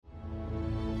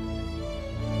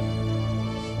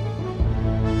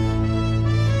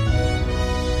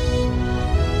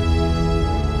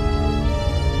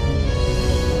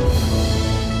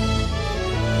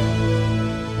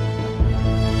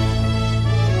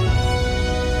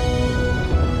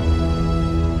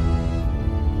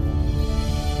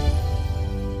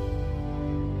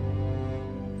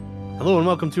Hello and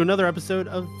welcome to another episode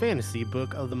of Fantasy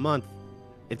Book of the Month.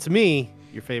 It's me,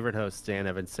 your favorite host, Dan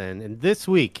Evanson, and this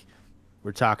week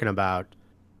we're talking about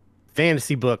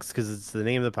fantasy books because it's the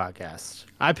name of the podcast.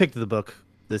 I picked the book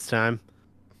this time,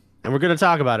 and we're going to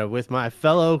talk about it with my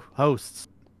fellow hosts,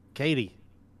 Katie.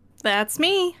 That's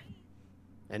me.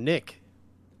 And Nick.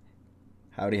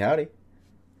 Howdy, howdy.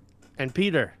 And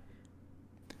Peter.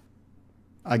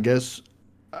 I guess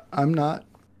I'm not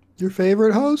your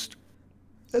favorite host.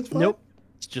 That's fine. Nope,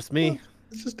 it's just me. Oh,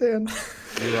 it's just Dan.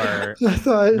 You are I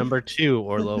thought, number 2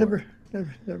 or lower.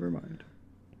 Never mind.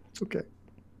 It's okay.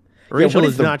 Rachel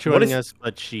is the- not what joining is- us,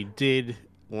 but she did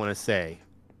want to say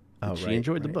that she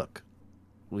enjoyed the book.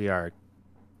 We are,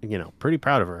 pretty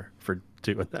proud of her for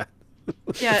doing that.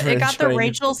 Yeah, it got the Trying to-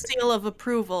 Rachel seal of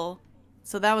approval.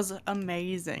 So that was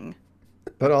amazing.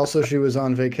 But also, she was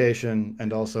on vacation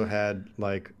and also had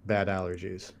bad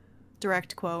allergies.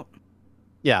 Direct quote.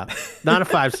 Yeah, not a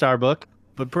 5-star book,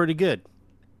 but pretty good.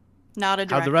 Not a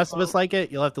direct How the rest quote. of us like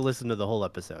it, you'll have to listen to the whole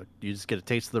episode. You just get a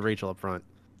taste of the Rachel up front,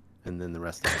 and then the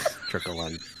rest of us trickle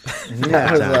on.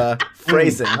 That was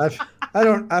phrasing. I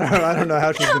don't know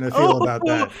how she's gonna feel about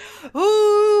that.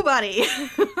 Ooh, buddy.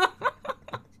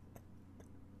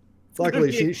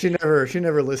 Luckily, she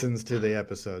never listens to the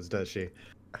episodes, does she?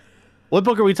 What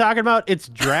book are we talking about? It's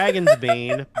Dragon's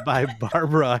Bane by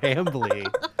Barbara Hambly.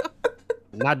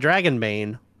 Not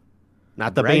Dragonbane.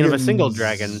 Not the bane of a single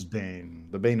dragon. Dragon's Bane.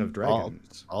 The Bane of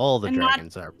Dragons. All the And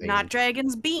dragons are bane. Not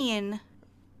Dragon's Bean.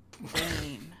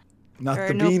 Bane. Not or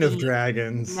the no Bean of bean.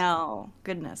 Dragons. No.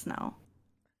 Goodness, no.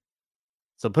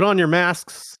 So put on your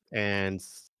masks and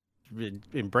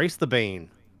embrace the bane.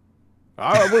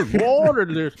 I was born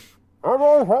in this. I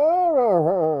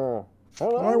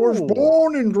was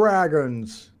born in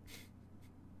dragons.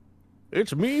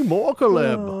 It's me,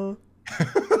 Morkaleb.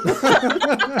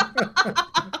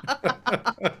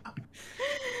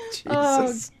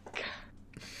 Jesus.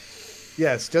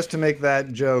 Yes, just to make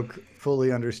that joke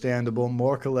fully understandable,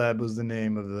 Morkaleb was the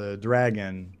name of the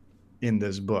dragon in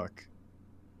this book.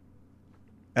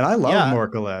 And I love Yeah.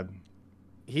 Morkaleb.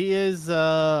 He is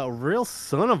a real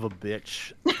son of a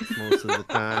bitch most of the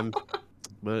time,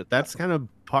 but that's kind of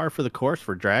par for the course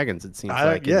for dragons. It seems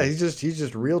like. Yeah, he's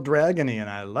just real dragony, and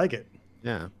I like it.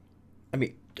 Yeah. I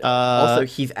mean, Uh, also,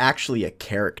 he's actually a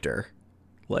character.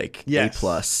 Yes.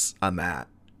 A+ on that.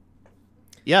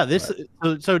 Yeah.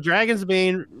 So Dragon's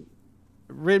Bane,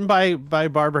 written by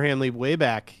Barbara Hambly way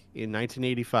back in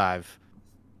 1985,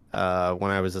 when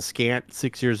I was a scant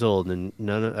 6 years old, and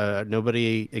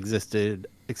nobody existed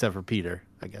except for Peter,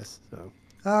 I guess. So.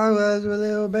 I was a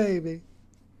little baby.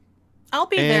 I'll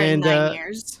be there in And, 9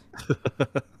 years.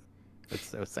 That's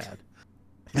so sad.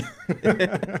 I'll just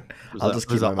it was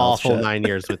keep my an mouth awful shut. 9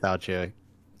 years without you,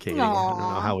 Katie. I don't know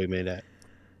Aw. how we made it.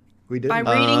 We did. By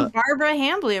reading Barbara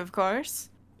Hambly, of course.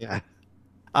 Yeah.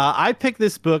 I picked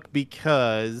this book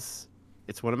because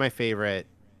it's one of my favorite,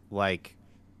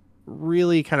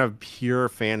 really kind of pure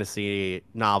fantasy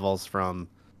novels from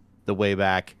the way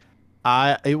back.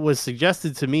 It was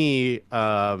suggested to me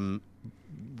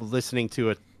listening to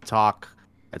a talk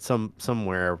at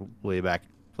somewhere way back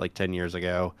 10 years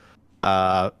ago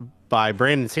by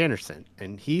Brandon Sanderson,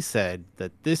 and he said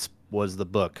that this was the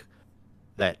book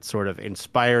that sort of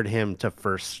inspired him to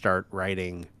first start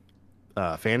writing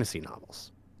fantasy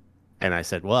novels. And I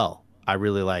said, well, I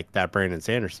really like that Brandon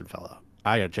Sanderson fellow.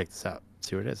 I gotta check this out,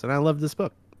 see what it is. And I love this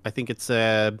book. I think it's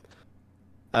a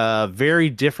very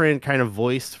different kind of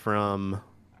voice from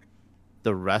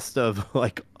the rest of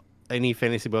any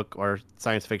fantasy book or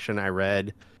science fiction I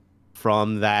read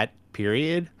from that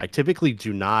period. I typically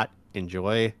do not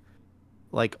enjoy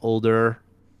older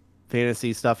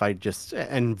fantasy stuff.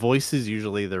 And voice is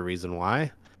usually the reason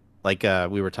why.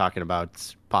 We were talking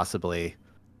about possibly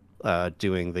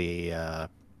doing the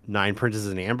Nine Princes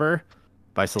in Amber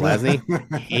by Selazny.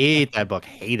 Hate that book.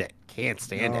 Hate it. Can't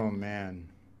stand it. Oh man.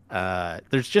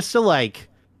 There's just a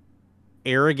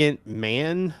arrogant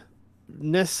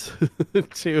manness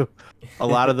to a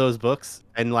lot of those books,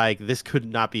 and this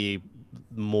could not be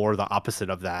more the opposite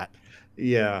of that.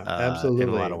 Yeah, absolutely. In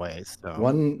a lot of ways. So.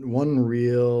 One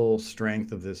real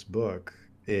strength of this book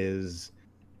is,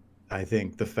 I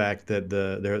think, the fact that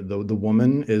the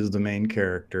woman is the main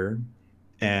character,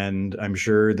 and I'm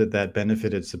sure that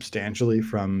benefited substantially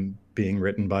from being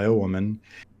written by a woman,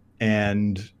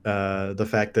 and the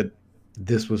fact that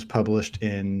this was published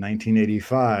in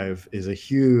 1985 is a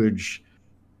huge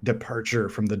departure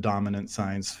from the dominant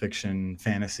science fiction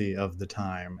fantasy of the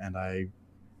time, and I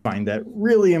find that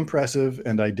really impressive,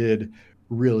 and I did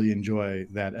really enjoy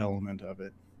that element of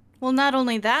it. Well, not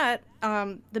only that,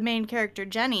 the main character,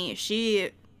 Jenny,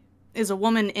 she is a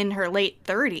woman in her late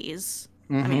 30s.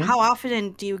 I mean, Mhm. how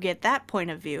often do you get that point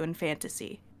of view in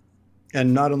fantasy?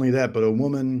 And not only that, but a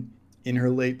woman in her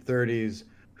late 30s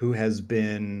who has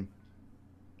been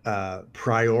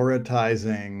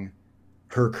prioritizing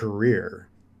her career,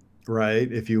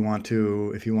 right? If you want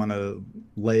to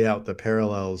lay out the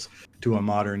parallels to a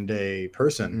modern day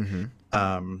person,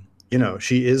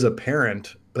 she is a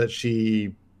parent, but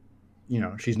she's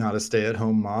not a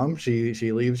stay-at-home mom.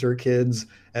 She leaves her kids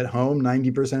at home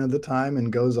 90% of the time and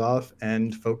goes off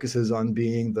and focuses on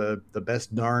being the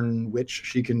best darn witch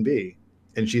she can be.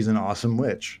 And she's an awesome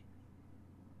witch.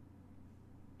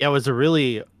 Yeah, it was a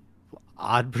really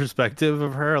odd perspective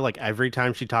of her. Like every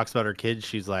time she talks about her kids,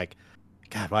 she's like,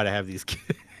 God, why'd I have these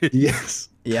kids? Yes.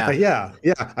 Yeah.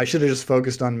 I should have just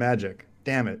focused on magic.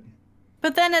 Damn it.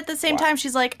 But then at the same time,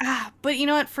 she's like, but you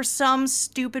know what? For some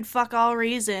stupid fuck all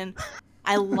reason,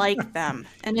 I like them.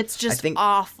 And it's just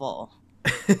awful.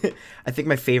 I think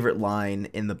my favorite line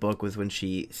in the book was when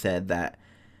she said that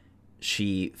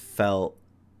she felt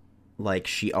like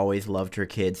she always loved her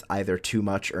kids either too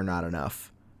much or not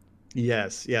enough.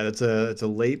 Yes. Yeah, it's a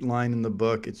late line in the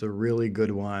book. It's a really good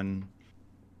one.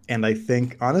 And I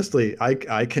think, honestly,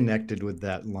 I connected with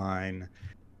that line.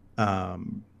 I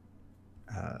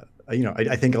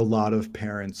think a lot of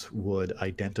parents would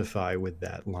identify with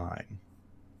that line.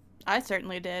 I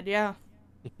certainly did, yeah.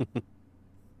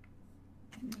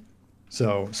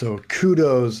 So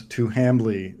kudos to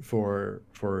Hambly for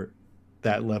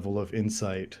that level of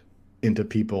insight into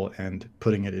people and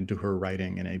putting it into her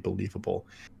writing in a believable,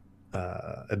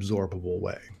 absorbable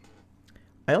way.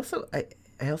 I also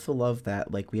love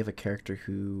that, like, we have a character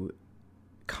who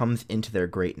comes into their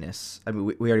greatness. I mean,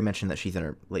 we already mentioned that she's in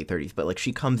her late 30s, but like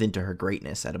she comes into her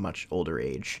greatness at a much older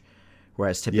age.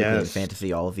 Whereas typically in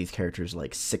fantasy, all of these characters are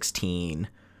like 16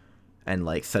 and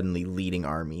like suddenly leading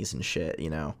armies and shit, you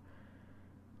know?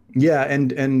 Yeah,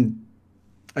 and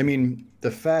I mean,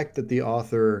 the fact that the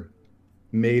author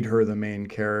made her the main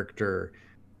character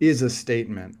is a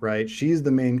statement, right? She's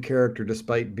the main character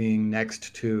despite being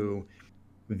next to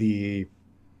the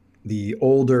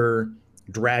older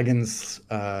Dragon's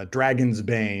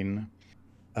Bane,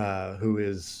 who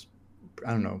is,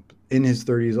 I don't know, in his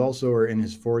 30s also, or in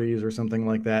his 40s or something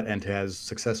like that, and has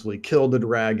successfully killed a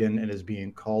dragon and is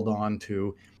being called on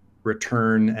to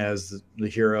return as the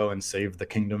hero and save the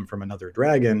kingdom from another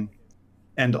dragon.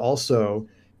 And also,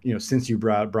 since you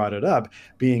brought it up,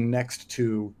 being next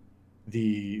to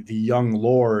the young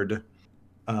lord,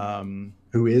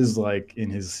 who is like in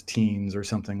his teens or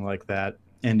something like that,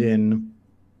 and in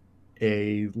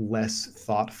a less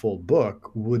thoughtful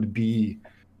book would be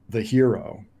the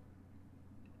hero.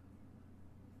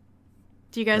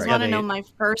 Do you guys want to know my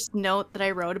first note that I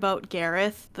wrote about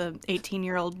Gareth, the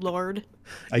 18-year-old lord?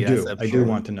 I do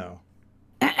want to know.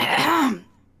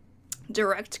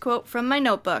 Direct quote from my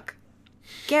notebook.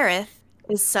 Gareth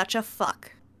is such a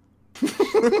fuck. He's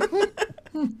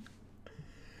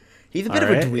a bit of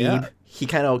a dweeb. Yeah. He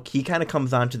kind of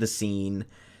comes onto the scene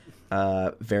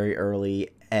very early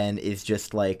and is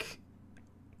just like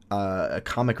a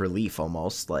comic relief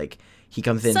almost. Like he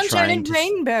comes in sunshine and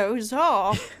rainbows.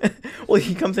 Oh. Well,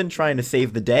 he comes in trying to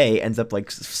save the day, ends up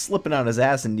like slipping on his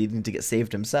ass and needing to get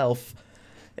saved himself.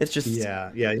 It's just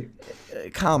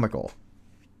comical.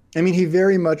 I mean, he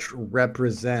very much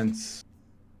represents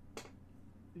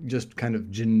just kind of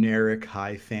generic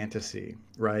high fantasy,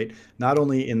 right? Not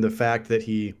only in the fact that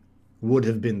he would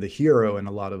have been the hero in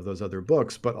a lot of those other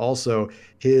books, but also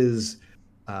his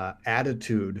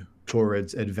attitude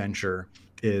towards adventure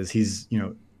is he's,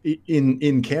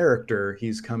 in character,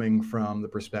 he's coming from the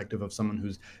perspective of someone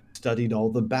who's studied all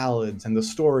the ballads and the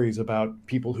stories about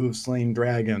people who have slain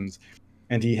dragons.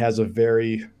 And he has a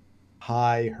very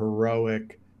high,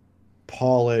 heroic,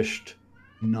 polished,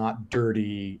 not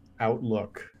dirty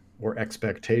outlook or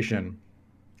expectation.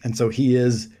 And so he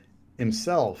is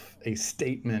himself a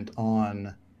statement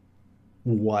on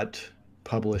what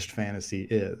published fantasy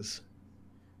is.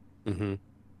 Mm-hmm.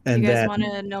 And you guys want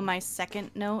to know my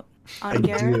second note on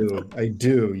Gareth? I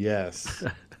do, yes.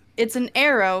 It's an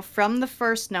arrow from the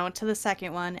first note to the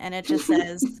second one, and it just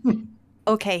says,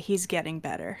 okay, he's getting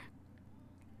better.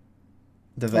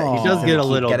 He does get a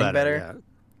little better.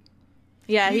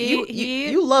 Yeah,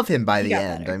 you love him by the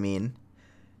end. Better. I mean,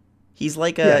 he's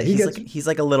like he's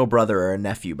like a little brother or a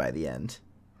nephew by the end,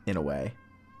 in a way,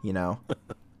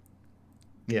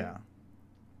 Yeah.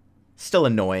 Still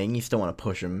annoying. You still want to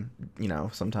push him,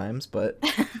 sometimes, but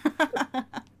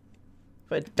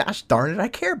gosh darn it, I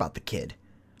care about the kid.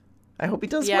 I hope he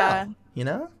does well.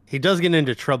 He does get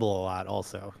into trouble a lot,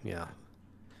 also. Yeah.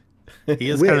 He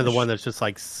is kind of the one that's just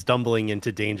like stumbling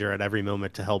into danger at every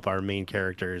moment to help our main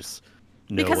characters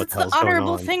know because what it's the the hell's going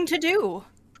honorable on. thing to do.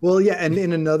 Well, yeah, and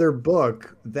in another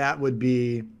book, that would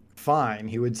be fine.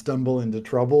 He would stumble into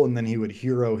trouble and then he would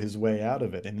hero his way out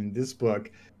of it. And in this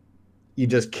book, you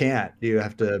just can't. You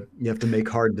have to make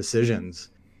hard decisions.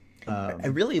 I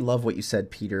really love what you said,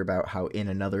 Peter, about how in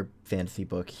another fantasy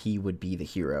book he would be the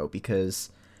hero,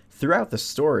 because throughout the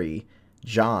story,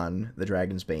 John, the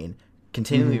Dragonsbane,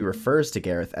 continually refers to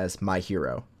Gareth as my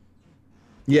hero.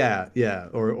 Yeah,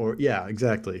 or yeah,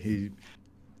 exactly.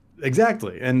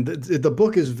 Exactly. And the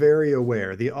book is very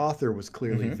aware. The author was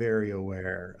clearly very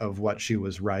aware of what she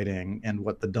was writing and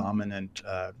what the dominant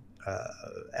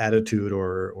attitude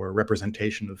or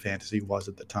representation of fantasy was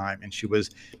at the time. And she was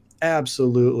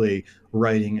absolutely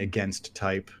writing against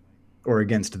type or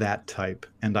against that type.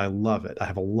 And I love it. I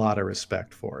have a lot of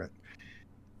respect for it.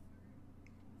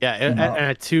 Yeah,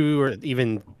 at 2 or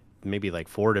even maybe like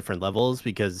 4 different levels,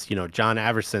 because, you know, John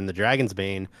Averson, the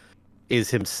Dragonsbane,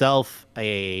 is himself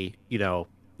a, you know,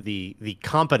 the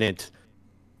competent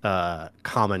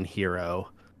common hero.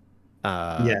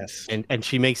 Yes. And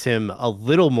she makes him a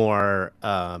little more,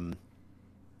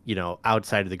 you know,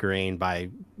 outside of the grain by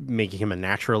making him a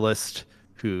naturalist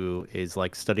who is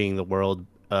like studying the world.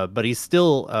 But he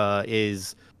still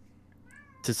is,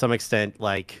 to some extent,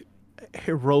 like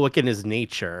heroic in his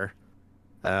nature.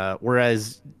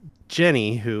 Whereas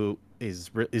Jenny, who is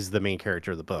the main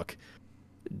character of the book,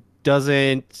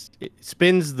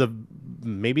 spends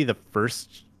maybe the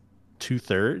first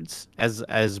 2/3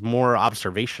 as more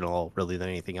observational really than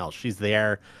anything else. She's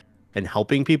there and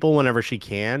helping people whenever she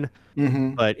can,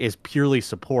 but is purely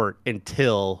support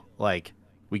until like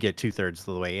we get 2/3 of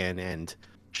the way in and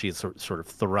she's sort of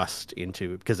thrust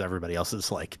into, because everybody else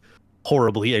is like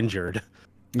horribly injured.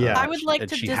 Yeah, I would like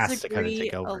to she has to kind of disagree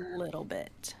take over. a little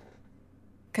bit.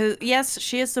 Because, yes,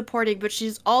 she is supporting, but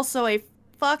she's also a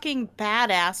fucking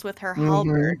badass with her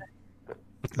halberd.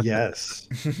 Yes.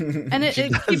 And it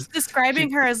keeps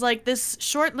describing her as like this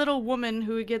short little woman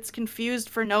who gets confused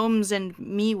for gnomes and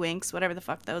me-winks, whatever the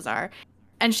fuck those are.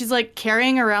 And she's like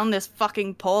carrying around this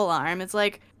fucking pole arm. It's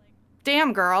like,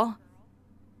 damn, girl.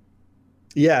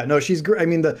 Yeah, no, she's great. I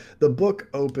mean, the book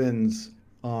opens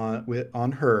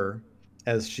on her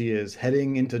as she is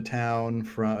heading into town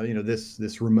from, you know,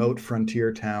 this remote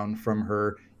frontier town from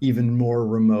her even more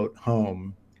remote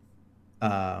home,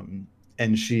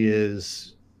 and she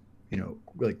is, you know,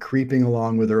 like creeping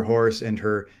along with her horse, and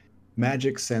her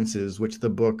magic senses, which the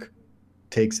book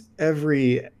takes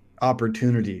every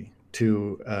opportunity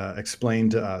to explain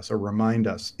to us or remind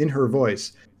us in her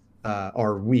voice,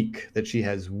 are weak, that she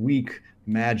has weak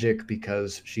magic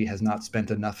because she has not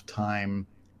spent enough time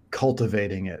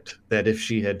cultivating it, that if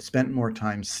she had spent more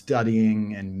time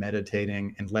studying and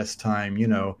meditating and less time, you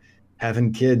know,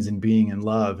 having kids and being in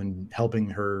love and helping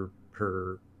her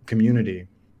community,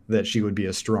 that she would be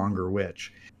a stronger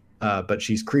witch. But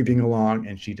she's creeping along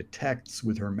and she detects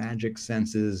with her magic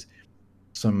senses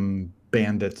some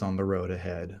bandits on the road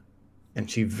ahead, and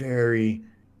she very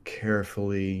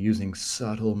carefully, using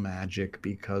subtle magic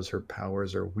because her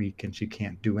powers are weak and she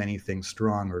can't do anything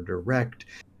strong or direct,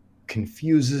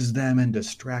 confuses them and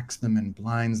distracts them and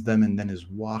blinds them, and then is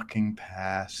walking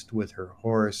past with her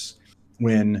horse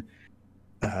when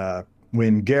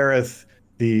Gareth,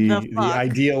 the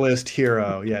idealist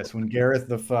hero, yes, when Gareth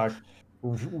the fuck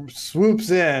swoops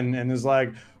in and is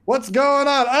like, what's going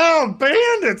on? Oh,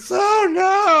 bandits! Oh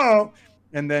no!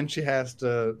 And then she has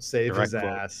to save his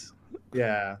ass.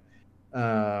 Yeah.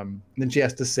 Then she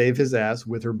has to save his ass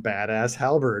with her badass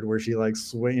halberd, where she like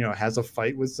has a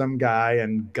fight with some guy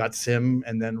and guts him,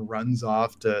 and then runs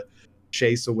off to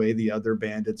chase away the other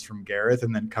bandits from Gareth,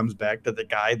 and then comes back to the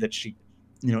guy that she,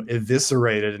 you know,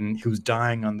 eviscerated and who's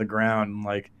dying on the ground. And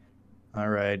like, all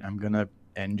right, I'm gonna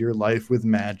end your life with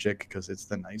magic because it's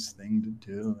the nice thing to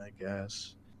do, I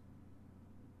guess.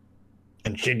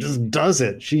 And she just does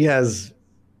it. She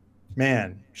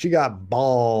got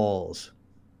balls.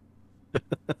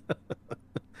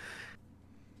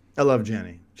 I love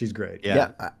Jenny. She's great.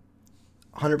 Yeah,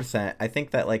 100%. I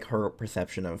think that like her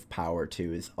perception of power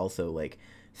too is also like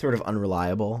sort of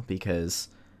unreliable, because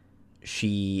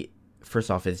she,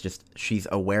 first off, she's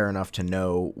aware enough to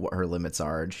know what her limits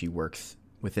are, and she works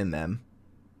within them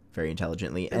very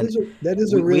intelligently. That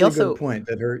is a really good point.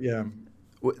 That her, yeah.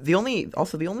 The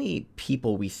only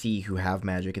people we see who have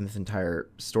magic in this entire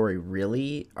story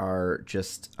really are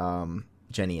just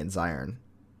Jenny and Zion,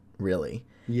 really.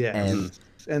 Yeah.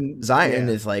 And Zion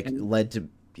is like led to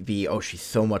be, she's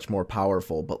so much more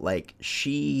powerful, but like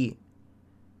she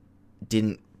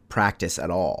didn't practice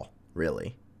at all,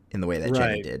 really, in the way that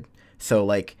Jenny did. So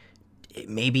like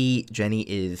maybe Jenny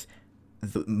is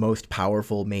the most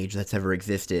powerful mage that's ever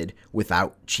existed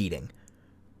without cheating.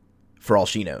 For all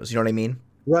she knows, you know what I mean?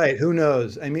 Right. Who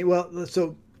knows? I mean, well,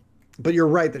 so, but you're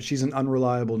right that she's an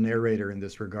unreliable narrator in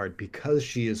this regard because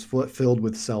she is filled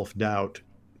with self-doubt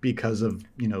because of,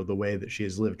 the way that she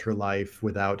has lived her life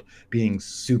without being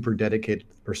super dedicated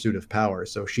to the pursuit of power.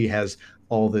 So she has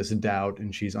all this doubt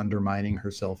and she's undermining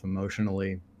herself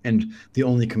emotionally. And the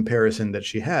only comparison that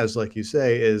she has, like you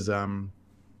say, is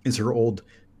her old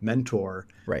mentor,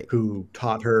 Right. who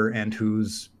taught her and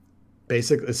whose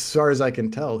basic, as far as I can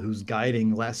tell, whose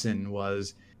guiding lesson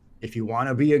was, if you want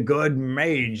to be a good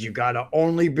mage, you got to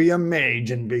only be a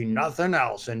mage and be nothing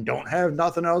else and don't have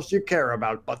nothing else you care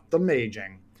about but the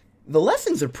maging. The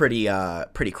lessons are pretty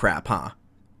crap, huh?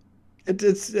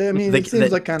 It's I mean, it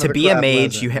seems like kind of to be a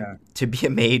mage, lesson, to be a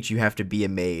mage, you have to be a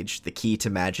mage. The key to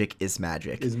magic is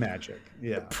magic. is magic.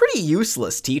 Yeah. Pretty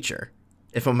useless teacher,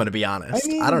 if I'm going to be honest.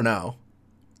 I don't know.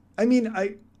 I mean,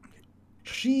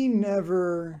 she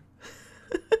never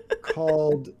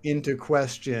called into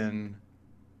question,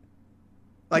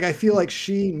 like, I feel like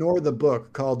she nor the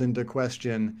book called into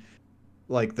question,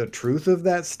 like, the truth of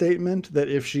that statement, that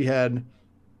if she had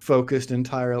focused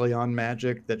entirely on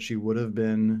magic, that she would have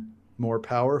been more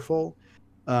powerful.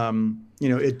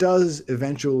 It does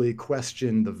eventually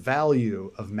question the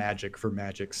value of magic for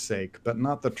magic's sake, but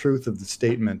not the truth of the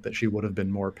statement that she would have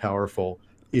been more powerful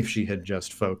if she had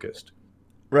just focused.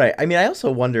 Right. I mean, I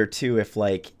also wonder too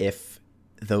if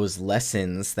those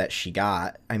lessons that she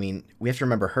got, I mean, we have to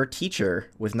remember her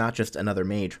teacher was not just another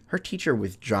mage. Her teacher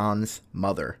was John's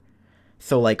mother.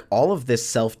 So like all of this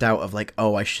self-doubt of like,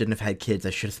 oh, I shouldn't have had kids,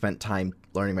 I should have spent time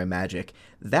learning my magic,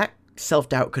 that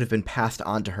self-doubt could have been passed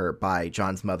on to her by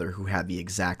John's mother, who had the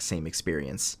exact same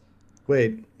experience.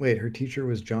 Wait, her teacher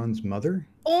was John's mother?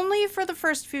 Only for the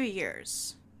first few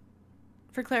years.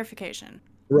 For clarification.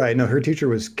 Right, no, her teacher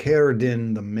was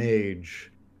Caradin the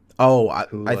mage. Oh,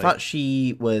 I thought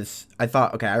she was.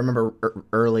 Okay, I remember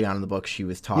early on in the book she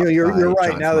was taught. You're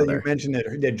right. John's now mother. That you mentioned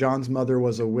it, that John's mother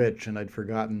was a witch, and I'd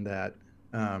forgotten that.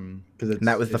 And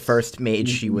that was the first mage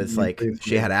she was like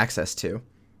she had access to.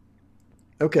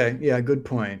 Okay, yeah, good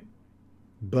point.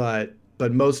 But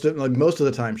most of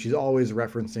the time, she's always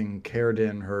referencing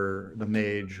Caradin, the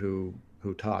mage who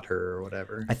taught her or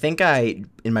whatever. I think I,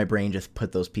 in my brain, just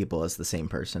put those people as the same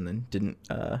person and didn't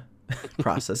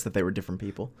process that they were different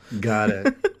people. Got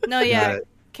it. No, yeah,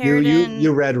 Caradin.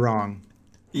 You read wrong.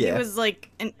 Yeah, he was like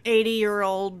an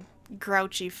 80-year-old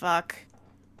grouchy fuck.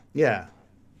 Yeah.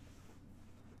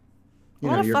 A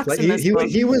lot of fucks in this book.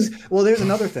 He was, well, there's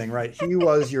another thing, right? He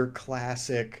was your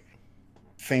classic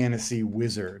fantasy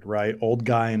wizard, right? Old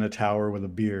guy in a tower with a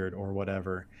beard or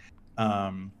whatever,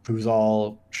 who's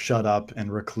all shut up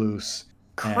and recluse.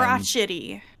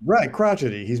 Crotchety. Right,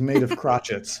 crotchety. He's made of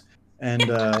crotchets. And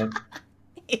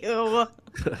Ew.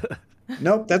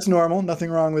 Nope, that's normal.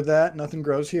 Nothing wrong with that. Nothing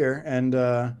grows here. And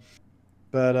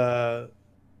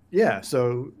yeah,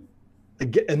 so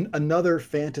again, another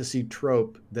fantasy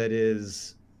trope that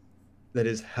is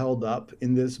held up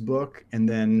in this book and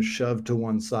then shoved to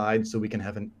one side so we can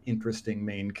have an interesting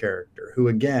main character who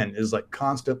again is like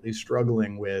constantly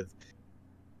struggling with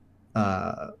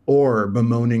or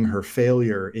bemoaning her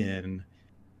failure in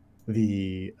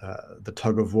the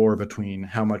tug of war between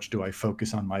how much do I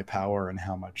focus on my power and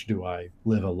how much do I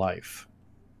live a life.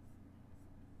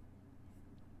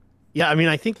 Yeah, I mean,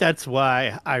 I think that's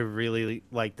why I really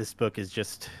like this book, is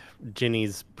just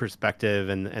Ginny's perspective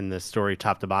and the story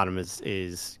top to bottom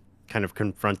is kind of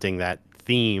confronting that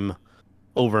theme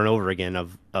over and over again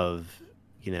of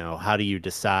how do you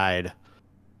decide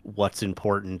what's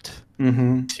important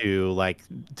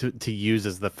to use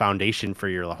as the foundation for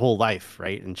your whole life,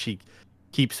 right? And she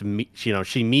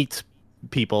she meets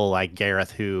people like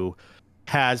Gareth who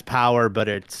has power, but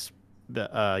it's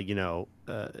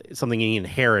something he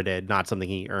inherited, not something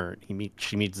he earned.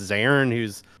 She meets Zarin,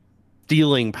 who's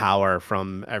stealing power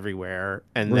from everywhere,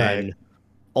 and then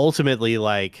ultimately,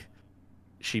 like,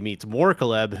 she meets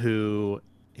Morkaleb, who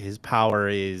his power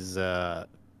is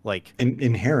like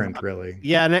inherent, really.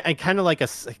 Yeah, and it kind of like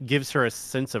gives her a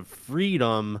sense of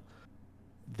freedom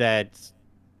that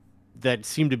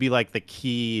seemed to be like the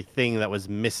key thing that was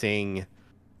missing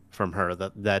from her.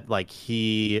 That like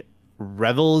he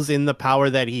revels in the power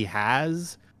that he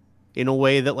has in a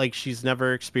way that like she's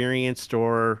never experienced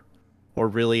or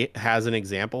really has an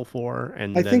example for.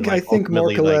 And I think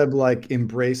Morkaleb like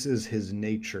embraces his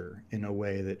nature in a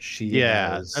way that she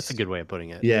has. That's a good way of putting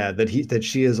it. Yeah, that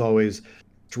she has always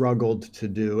struggled to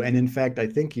do. And in fact, I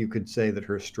think you could say that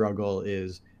her struggle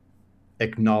is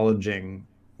acknowledging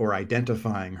or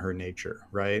identifying her nature,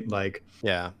 right? Like,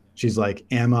 yeah, she's like,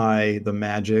 am I the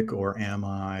magic or am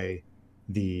I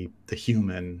the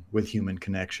human with human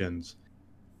connections?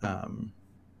 And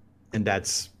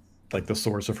that's like the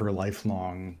source of her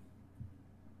lifelong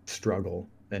struggle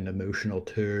and emotional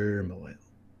turmoil.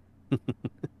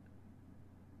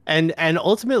 And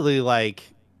ultimately, like,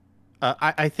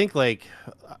 I think like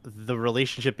the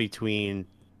relationship between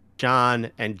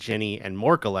John and Jenny and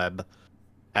Morkaleb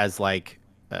as like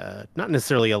not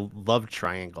necessarily a love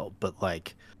triangle, but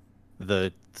like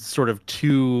the sort of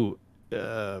two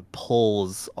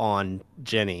pulls on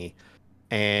Jenny,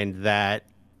 and that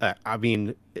I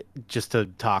mean, just to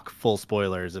talk full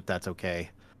spoilers, if that's okay.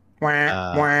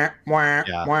 Yeah,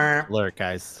 alert,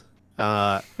 guys.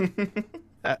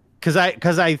 Because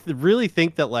I really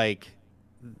think that like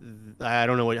I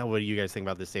don't know what you guys think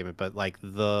about this statement, but like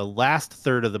the last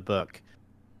third of the book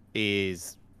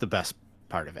is the best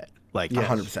part of it. Like, Yes.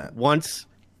 100%. once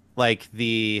like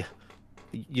there's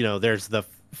the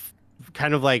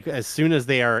kind of like as soon as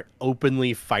they are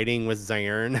openly fighting with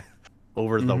Zyrn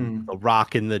over the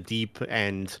rock in the deep,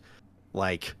 and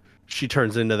like she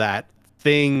turns into that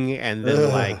thing, and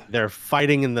then like they're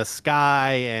fighting in the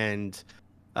sky, and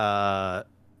that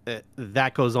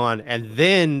goes on, and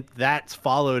then that's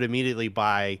followed immediately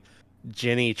by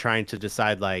Jenny trying to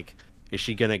decide, like, is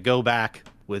she gonna go back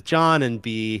with John and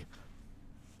be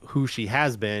who she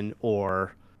has been,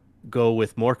 or go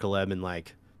with Morkaleb and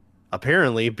like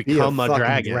apparently Be a become a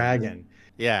fucking dragon.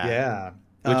 Yeah. Yeah.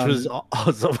 Which was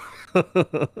awesome.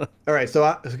 All right, so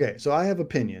I have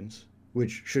opinions,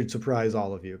 which should surprise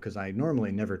all of you because I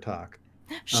normally never talk.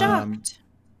 Shocked.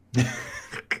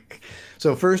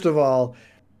 So first of all,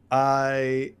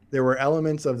 there were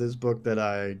elements of this book that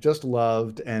I just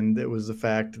loved, and it was the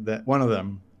fact that one of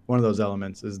those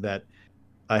elements is that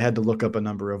I had to look up a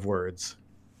number of words,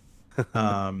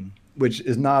 which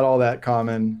is not all that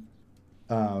common.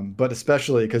 But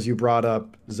especially because you brought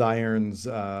up Zyrn's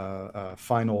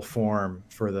final form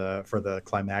for the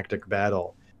climactic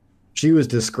battle, she was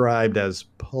described as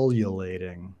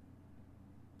pullulating,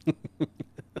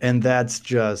 and that's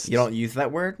just, You don't use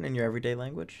that word in your everyday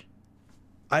language?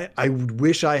 I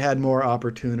wish I had more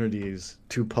opportunities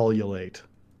to pullulate.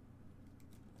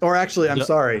 Or actually, I'm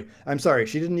sorry.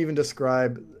 She didn't even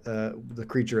describe the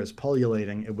creature as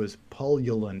pullulating. It was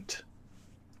pullulant,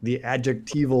 the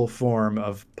adjectival form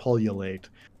of pullulate,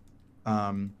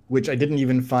 which I didn't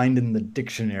even find in the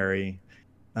dictionary.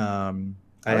 I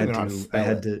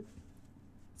had to.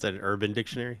 Is that an Urban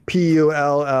Dictionary?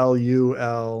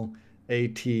 Pullulate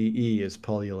is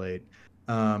pullulate,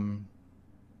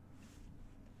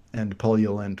 and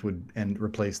pullulant would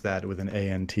replace that with an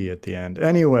ant at the end.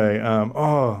 Anyway,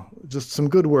 just some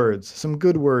good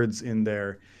words in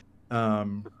there.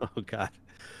 Oh God,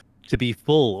 to be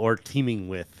full or teeming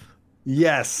with.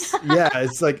 Yes, yeah,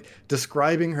 it's like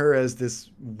describing her as this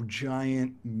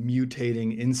giant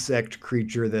mutating insect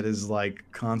creature that is like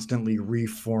constantly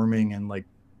reforming and like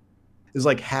is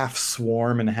like half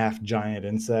swarm and half giant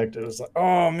insect. It was like,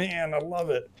 oh man, I love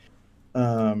it.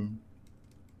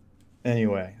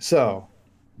 Anyway, so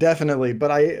definitely,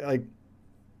 but I like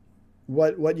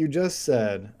what you just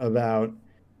said about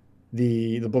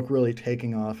the book really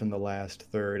taking off in the last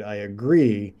third. I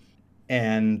agree,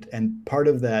 and part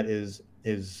of that is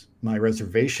my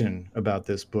reservation about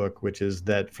this book, which is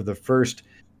that for the first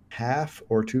half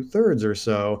or 2/3 or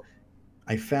so,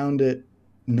 I found it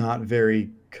not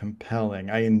very compelling.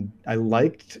 I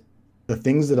liked the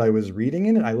things that I was reading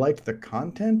in it. I liked the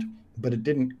content, but it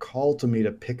didn't call to me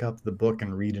to pick up the book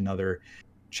and read another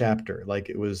chapter. Like,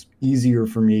 it was easier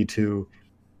for me to,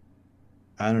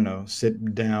 I don't know,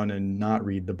 sit down and not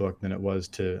read the book than it was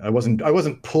to. I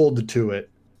wasn't pulled to it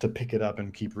to pick it up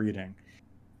and keep reading.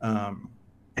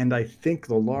 And I think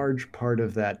the large part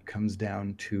of that comes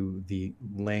down to the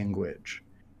language.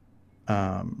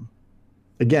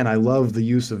 Again, I love the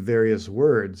use of various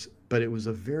words, but it was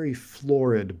a very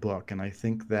florid book, and I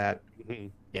think that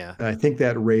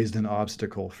raised an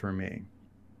obstacle for me.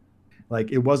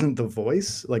 Like, it wasn't the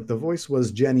voice. Like, the voice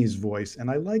was Jenny's voice, and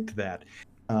I liked that.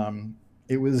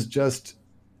 It was just,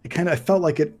 I felt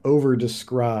like it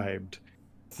over-described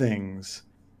things.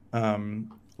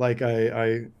 Like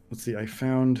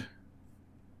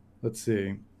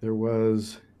there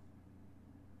was,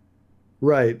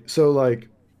 right. So like,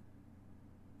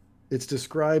 it's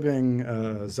describing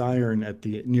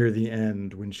Zyrn near the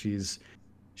end when she's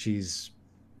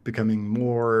becoming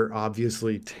more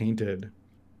obviously tainted,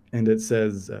 and it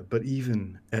says, but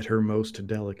even at her most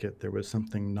delicate, there was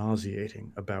something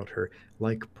nauseating about her,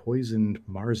 like poisoned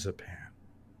marzipan.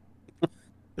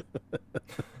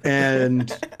 And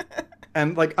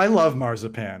And like I love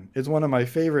marzipan. It's one of my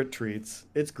favorite treats.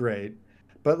 It's great.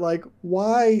 But like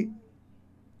why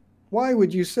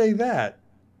would you say that?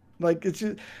 Like it's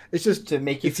just To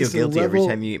make you it's feel just a guilty every level-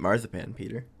 time you eat marzipan,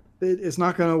 Peter. it's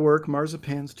not going to work.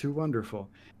 Marzipan's too wonderful.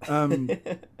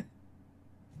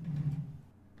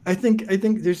 I think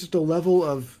there's just a level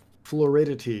of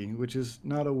floridity, which is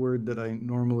not a word that I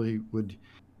normally would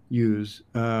use,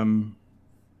 that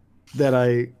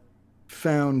I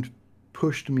found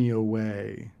pushed me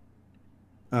away.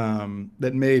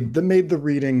 That made the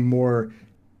reading more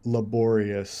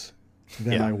laborious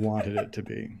than Yeah. I wanted it to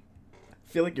be. I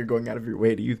feel like you're going out of your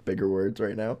way to use bigger words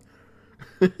right now.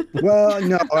 Well,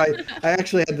 no, I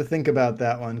actually had to think about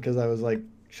that one because I was like,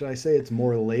 should I say it's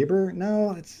more labor?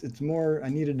 No, it's more. I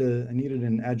needed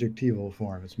an adjectival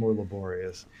form. It's more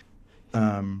laborious.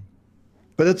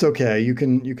 But it's okay. You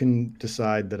can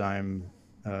decide that I'm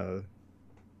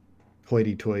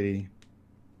hoity-toity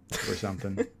or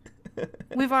something.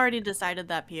 We've already decided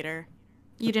that, Peter.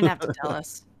 You didn't have to tell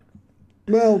us.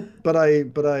 Well, but I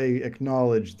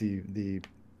acknowledge the.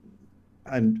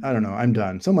 I don't know. I'm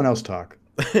done. Someone else talk.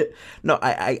 No,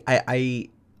 I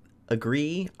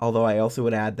agree. Although I also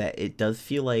would add that it does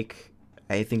feel like,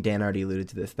 I think Dan already alluded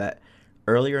to this, that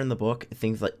earlier in the book, it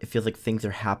feels like things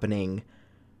are happening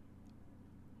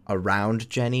around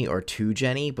Jenny or to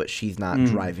Jenny, but she's not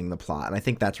driving the plot. And I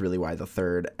think that's really why the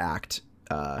third act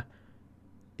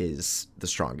is the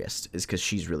strongest, is because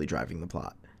she's really driving the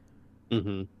plot.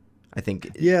 Mm-hmm. I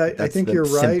think Yeah, I that's think the you're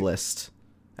right. simplest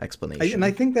explanation. And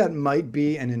I think that might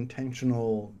be an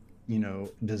intentional,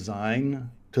 design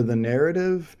to the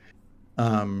narrative.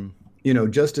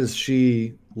 Just as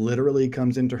she literally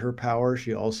comes into her power,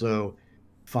 she also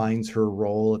finds her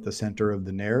role at the center of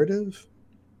the narrative.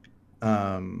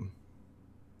 I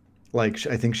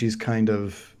think she's kind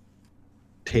of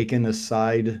taken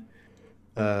aside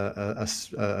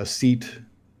a seat.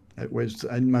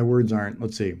 My words aren't.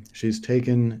 Let's see. She's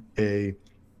taken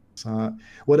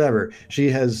whatever. She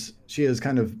has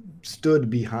kind of stood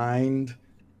behind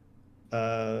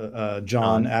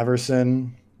John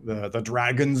Averson, the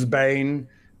Dragon's Bane.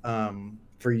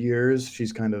 For years,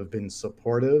 she's kind of been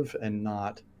supportive and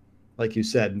not, like you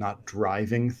said, not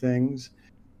driving things.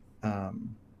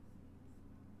 And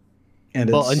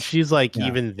she's like yeah.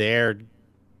 even there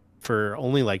for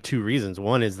only like two reasons.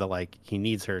 One is that like he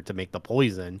needs her to make the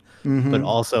poison, but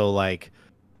also like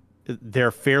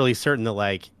they're fairly certain that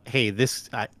like, hey,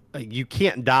 you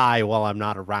can't die while I'm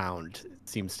not around. It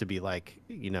seems to be like,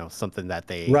 something that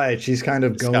they right. She's kind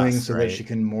of discuss, going so right? that she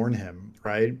can mourn him,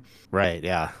 right? Right.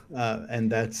 Yeah.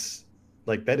 And that's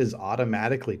like that is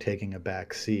automatically taking a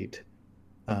back seat.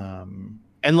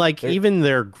 And like even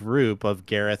their group of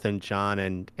Gareth and John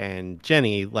and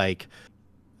Jenny, like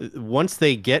once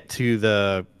they get to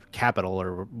the capital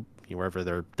or wherever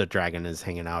the dragon is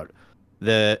hanging out,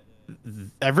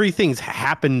 everything's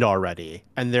happened already,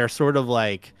 and they're sort of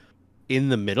like in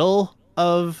the middle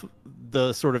of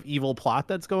the sort of evil plot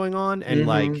that's going on, and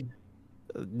like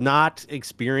not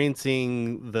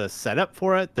experiencing the setup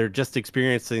for it. They're just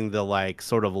experiencing the like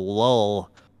sort of lull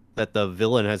that the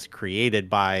villain has created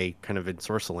by kind of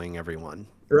ensorceling everyone.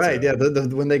 Right. So, yeah.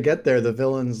 When they get there, the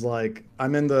villain's like,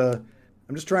 I'm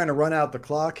just trying to run out the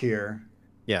clock here.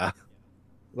 Yeah.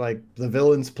 Like the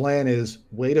villain's plan is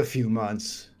wait a few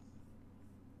months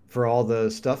for all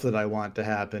the stuff that I want to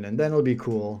happen, and then it'll be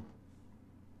cool.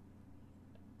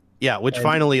 Yeah, which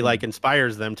finally like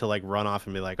inspires them to like run off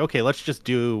and be like, okay, let's just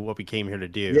do what we came here to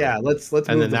do. Yeah, let's move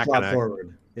the plot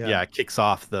forward. Yeah, kicks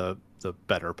off the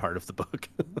better part of the book.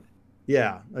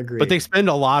 Yeah, agreed. But they spend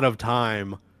a lot of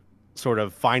time sort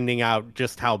of finding out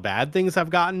just how bad things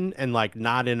have gotten, and like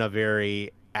not in a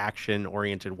very action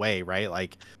oriented way, right?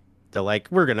 Like they're like,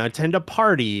 we're gonna attend a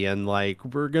party and like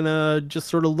we're gonna just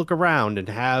sort of look around and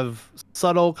have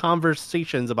subtle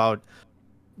conversations about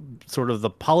sort of the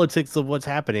politics of what's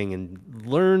happening and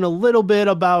learn a little bit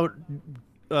about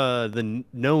the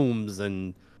gnomes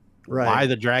and why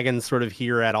the dragon's sort of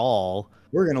here at all.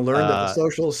 We're going to learn that the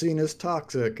social scene is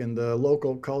toxic and the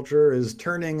local culture is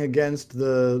turning against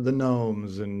the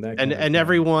gnomes and that kind of thing.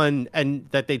 Everyone and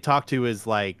that they talk to is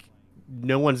like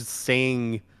no one's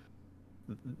saying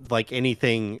like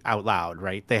anything out loud,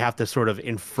 right? They have to sort of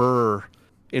infer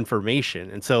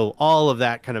information, and so all of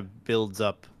that kind of builds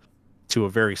up to a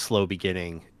very slow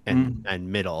beginning and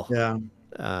middle. Yeah.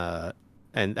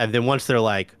 And then once they're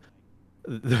like,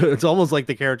 it's almost like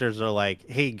the characters are like,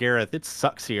 hey Gareth, it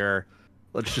sucks here,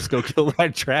 let's just go kill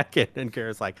that dragon, and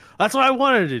Gareth's like, that's what I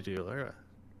wanted to do.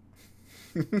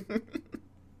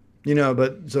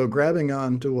 But so grabbing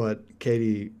on to what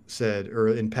Katie said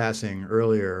in passing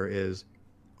earlier is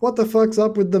what the fuck's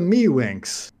up with the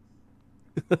me-winks?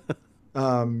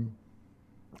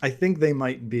 I think they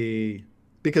might be,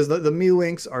 because the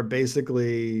me-winks are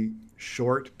basically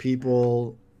short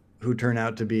people who turn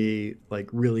out to be like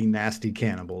really nasty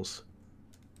cannibals.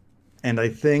 And I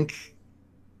think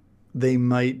they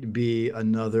might be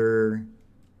another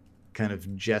kind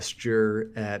of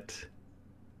gesture at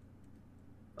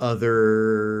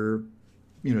other,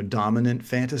 dominant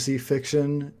fantasy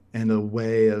fiction and a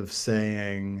way of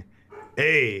saying,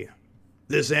 hey,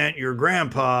 this ain't your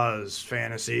grandpa's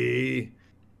fantasy.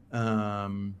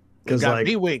 Because like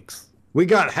me-winks. We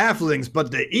got halflings,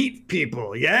 but they eat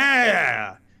people.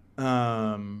 Yeah.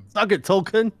 Suck it,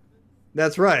 Tolkien.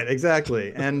 That's right,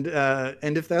 exactly. And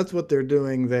if that's what they're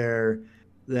doing there,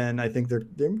 then I think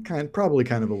they're probably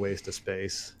kind of a waste of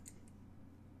space.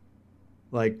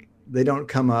 Like, they don't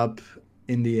come up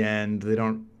in the end. They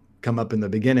don't come up in the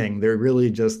beginning. They're really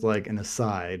just like an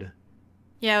aside.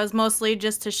 Yeah, it was mostly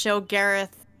just to show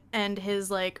Gareth and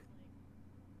his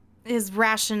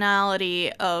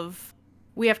rationality of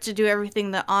we have to do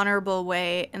everything the honorable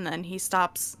way, and then he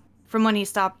stopped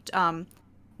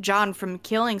John from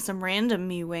killing some random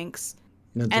me-winks.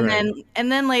 That's right.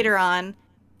 then later on,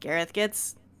 Gareth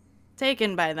gets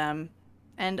taken by them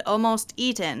and almost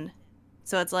eaten.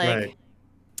 So it's like, right.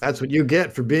 That's what you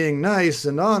get for being nice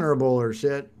and honorable or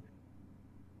shit.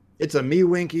 It's a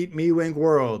me-wink, eat me-wink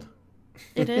world.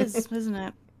 It is, isn't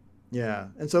it? Yeah.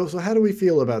 And so how do we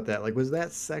feel about that? Like, was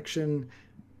that section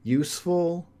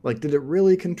useful? Like, did it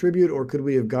really contribute, or could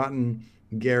we have gotten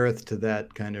Gareth to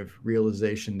that kind of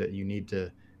realization that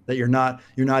that you're not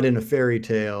in a fairy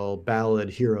tale ballad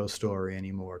hero story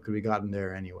anymore? Could we gotten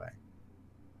there anyway?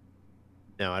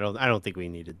 No, I don't think we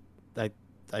needed.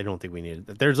 I don't think we needed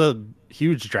that. There's a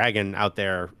huge dragon out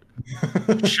there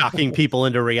shocking people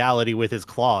into reality with his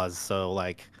claws. So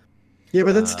like, yeah,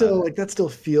 but that still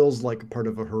feels like part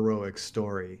of a heroic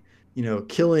story.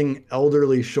 Killing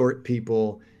elderly short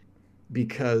people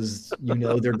because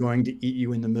they're going to eat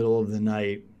you in the middle of the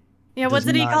night. Yeah, what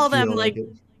did he call them? Like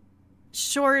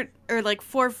short or like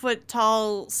 4 foot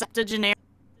tall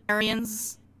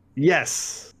septuagenarians?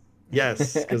 Yes,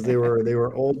 because they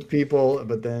were old people,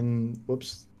 but then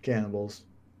whoops, cannibals.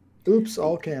 Oops,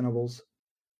 all cannibals.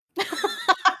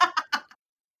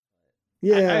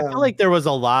 Yeah, I feel like there was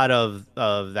a lot of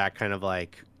that kind of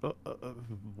like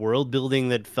world building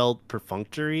that felt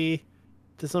perfunctory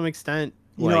to some extent.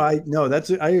 I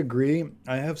agree.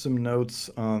 I have some notes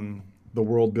on the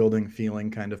world building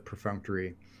feeling kind of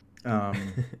perfunctory. It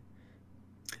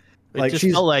just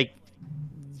felt like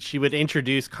she would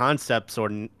introduce concepts or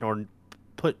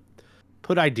put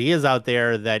ideas out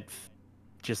there that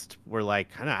just were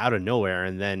like kind of out of nowhere,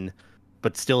 and then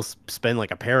but still spend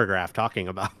like a paragraph talking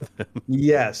about them.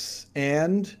 Yes,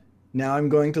 and now I'm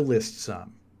going to list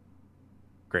some.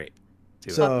 Great.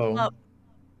 So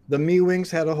the me-winks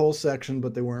had a whole section,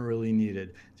 but they weren't really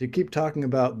needed. So you keep talking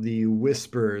about the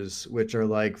whispers, which are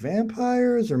like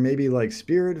vampires or maybe like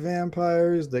spirit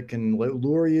vampires that can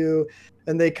lure you.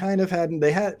 And they kind of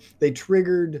they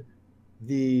triggered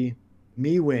the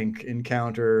me-wink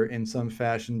encounter in some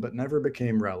fashion, but never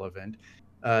became relevant.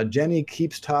 Jenny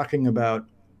keeps talking about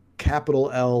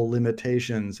capital L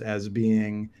limitations as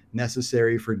being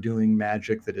necessary for doing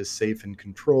magic that is safe and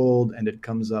controlled. And it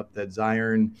comes up that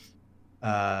Zion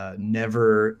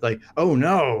never, like, oh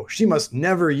no, she must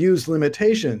never use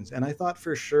limitations. And I thought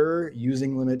for sure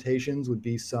using limitations would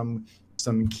be some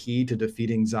key to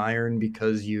defeating Zion,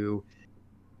 because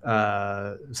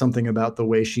something about the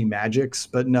way she magics.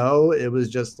 But no, it was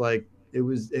just like it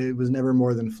was never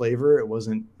more than flavor. It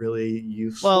wasn't really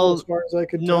useful as far as I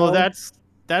could tell. No,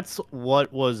 that's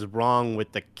what was wrong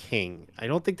with the king. I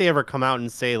don't think they ever come out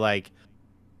and say like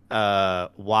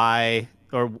why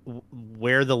or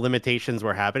where the limitations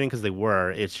were happening, because they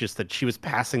were. It's just that she was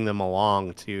passing them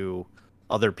along to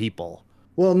other people.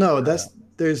 Well, no,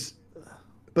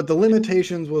 but the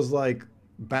limitations was like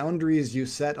boundaries you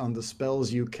set on the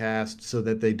spells you cast so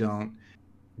that they don't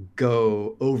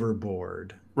go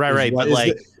overboard. Right, but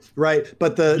like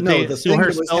but the so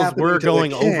her spells were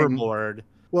going overboard.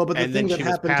 Well, but the thing that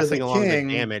happened to the king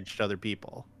damage to other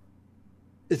people.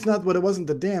 It's not what it wasn't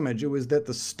the damage. It was that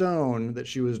the stone that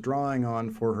she was drawing on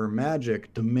for her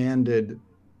magic demanded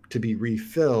to be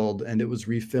refilled, and it was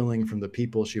refilling from the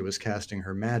people she was casting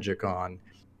her magic on.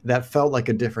 That felt like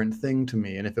a different thing to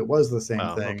me. And if it was the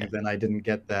same thing, then I didn't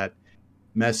get that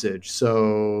message.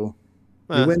 So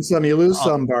you win some, you lose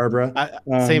some, Barbara.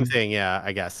 Same thing. Yeah,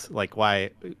 I guess. Like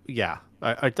why? Yeah,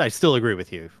 I still agree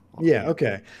with you. Yeah.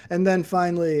 Okay. And then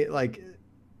finally, like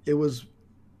it was,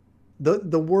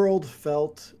 the world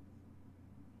felt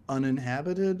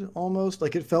uninhabited almost.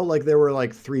 Like it felt like there were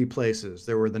like three places.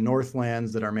 There were the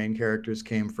Northlands that our main characters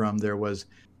came from. There was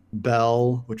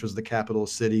Bell, which was the capital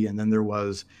city, and then there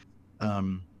was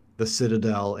the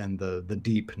Citadel and the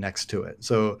Deep next to it.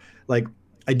 So like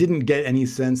I didn't get any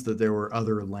sense that there were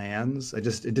other lands. It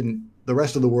didn't. The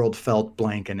rest of the world felt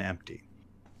blank and empty.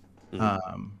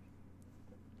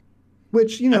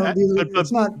 Which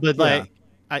it's not. But like,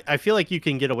 I feel like you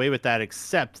can get away with that,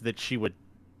 except that she would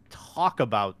talk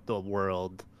about the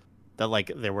world, that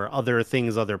like there were other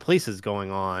things, other places going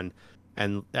on,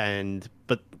 and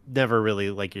but never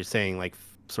really, like you're saying, like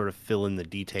sort of fill in the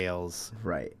details.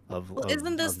 Right.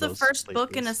 Isn't this the first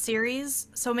book in a series?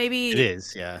 So maybe it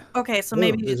is. Yeah. Okay, so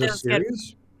maybe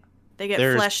they get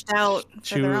fleshed out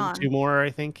further on. Two more, I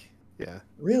think. Yeah.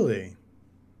 Really?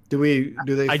 Do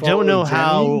they? I don't know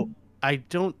how. I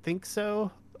don't think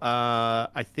so. I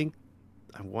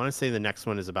want to say the next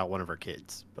one is about one of her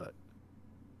kids, but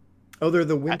they're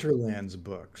the Winterlands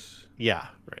books. Yeah,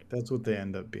 right. That's what they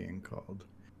end up being called.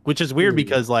 Which is weird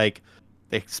because like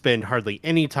they spend hardly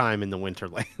any time in the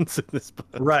Winterlands in this book.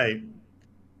 Right.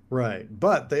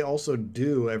 But they also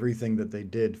do everything that they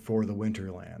did for the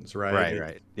Winterlands, right?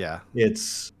 Right. Yeah.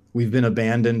 We've been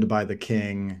abandoned by the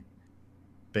king,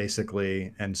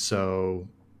 basically, and so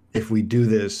if we do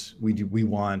this, we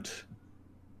want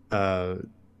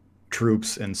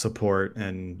troops and support,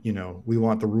 and we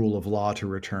want the rule of law to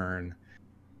return.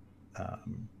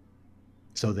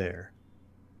 So there.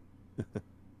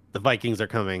 The Vikings are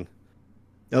coming.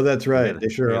 Oh, that's right. They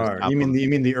sure are. You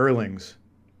mean the Earlings?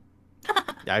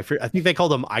 Yeah, I think they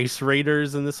called them Ice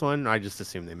Raiders in this one. I just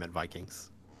assumed they meant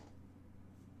Vikings.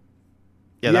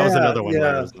 Yeah, that was another one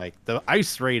where it was like the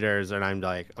Ice Raiders, and I'm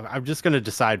like, I'm just gonna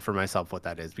decide for myself what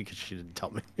that is because she didn't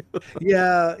tell me.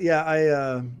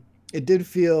 It did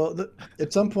feel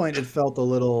at some point it felt a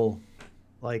little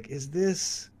like, is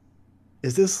this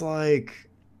like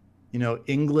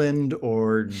England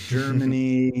or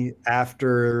Germany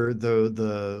after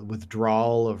the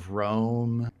withdrawal of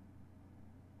Rome?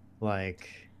 Like,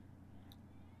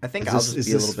 I think I'll just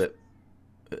be a little bit.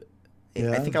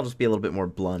 I think I'll just be a little bit more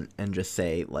blunt and just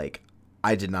say, like,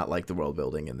 I did not like the world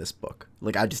building in this book.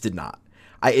 Like, I just did not.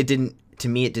 It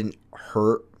didn't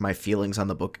hurt my feelings on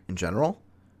the book in general,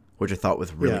 which I thought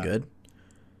was really good.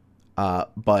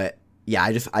 But yeah,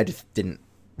 I just didn't.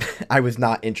 I was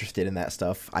not interested in that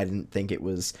stuff. I didn't think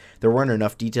there weren't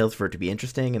enough details for it to be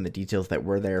interesting, and the details that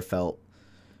were there felt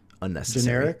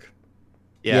unnecessary. Generic?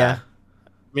 Yeah.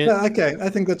 Okay. I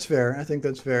think that's fair. And I think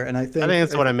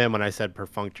that's what I meant when I said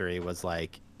perfunctory was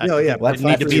like, well, it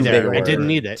need to be there. I didn't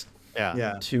need it.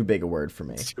 Yeah. Too big a word for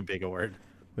me. It's too big a word.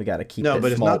 We got to keep it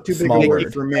but small, it's not too big a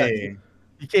word for me.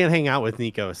 You can't hang out with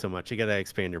Nico so much. You got to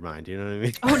expand your mind. You know what I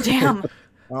mean? Oh, damn.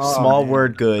 Small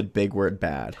word good, big word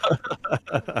bad.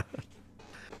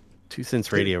 2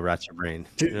 cents radio rots your brain.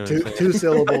 Two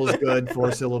syllables good,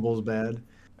 4 syllables bad.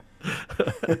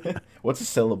 What's a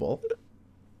syllable?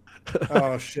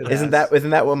 Oh shit! Isn't that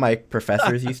what my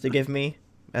professors used to give me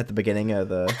at the beginning of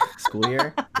the school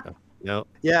year? No.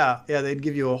 Yeah, they'd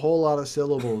give you a whole lot of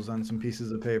syllables on some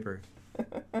pieces of paper.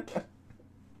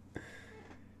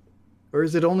 Or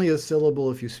is it only a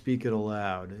syllable if you speak it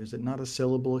aloud? Is it not a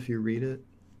syllable if you read it?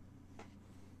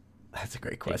 That's a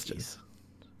great question.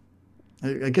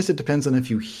 I guess it depends on if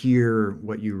you hear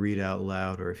what you read out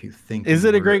loud or if you think. Is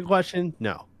it a great question?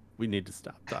 No. We need to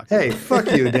stop talking. Hey,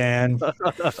 fuck you, Dan. Nick,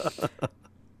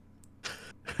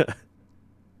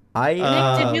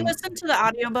 did you listen to the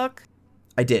audiobook?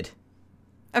 I did.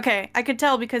 Okay, I could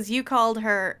tell because you called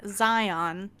her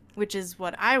Zion, which is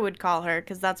what I would call her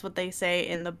because that's what they say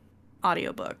in the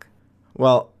audiobook.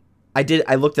 Well, I did.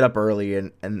 I looked it up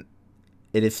earlier, and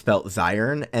it is spelled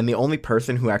Zion, and the only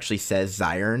person who actually says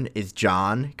Zion is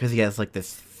John because he has like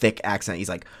this thick accent. He's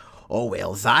like, "Oh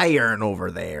well, Zion over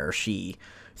there, she."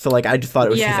 So, like, I just thought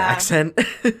it was his accent,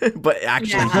 but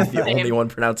actually he's the only one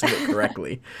pronouncing it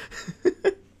correctly.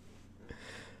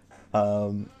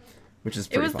 Which is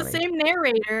pretty funny. It was the same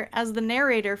narrator as the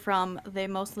narrator from They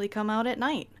Mostly Come Out at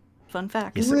Night. Fun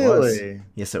fact. Yes, it was.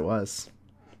 Yes, it was.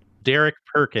 Derek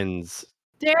Perkins.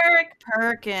 Derek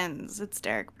Perkins. It's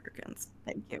Derek Perkins.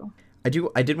 Thank you. I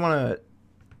did want to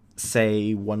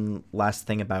say one last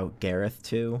thing about Gareth,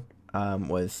 too,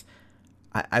 was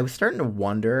I was starting to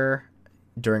wonder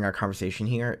during our conversation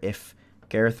here if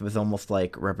Gareth was almost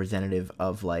like representative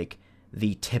of like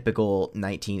the typical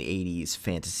 1980s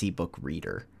fantasy book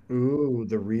reader. Ooh,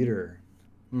 the reader.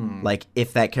 Like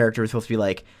if that character was supposed to be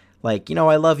like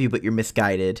I love you but you're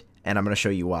misguided and I'm going to show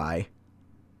you why.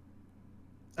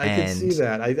 I could see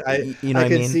that. You know I what I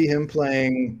could mean? see him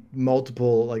playing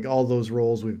multiple, like all those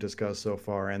roles we've discussed so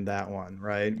far, and that one,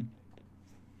 right?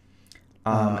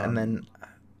 And then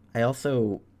I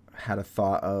also had a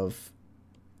thought of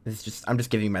I'm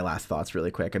just giving you my last thoughts really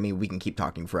quick. I mean, we can keep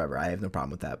talking forever. I have no problem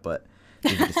with that, but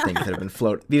these are just things that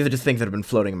have been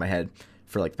floating in my head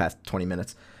for like the past 20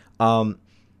 minutes. I'm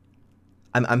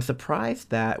surprised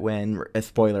that when a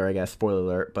spoiler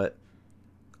alert, but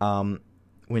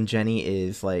when Jenny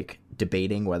is like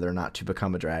debating whether or not to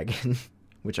become a dragon,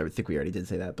 which I would think we already did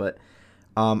say that, but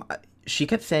she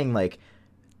kept saying like,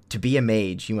 to be a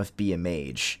mage, you must be a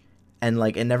mage. And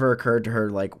like it never occurred to her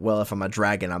like, well, if I'm a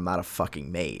dragon, I'm not a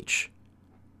fucking mage.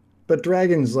 But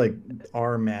dragons like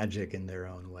are magic in their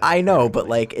own way. I know, but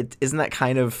like isn't that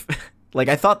kind of like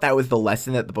I thought that was the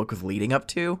lesson that the book was leading up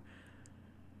to?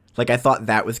 Like I thought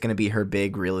that was going to be her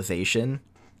big realization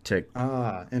to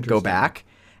go back,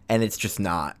 and it's just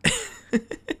not.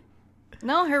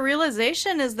 No, her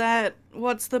realization is that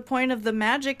what's the point of the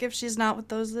magic if she's not with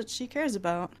those that she cares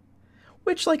about?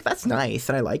 Which, like, that's nice,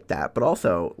 and I like that, but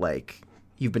also, like,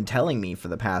 you've been telling me for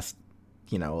the past,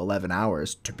 11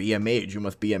 hours, to be a mage, you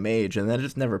must be a mage, and then it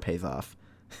just never pays off.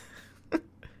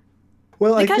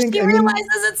 Well, because she realizes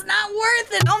it's not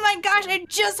worth it. Oh my gosh, I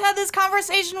just had this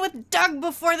conversation with Doug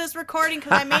before this recording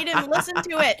because I made him listen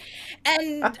to it.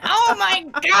 And, oh my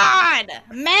god,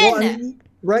 men! Well,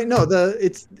 right, no,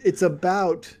 it's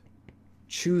about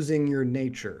choosing your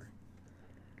nature.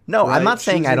 No, right? I'm not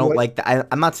saying I don't like that.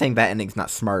 I'm not saying that ending's not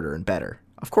smarter and better.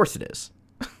 Of course it is.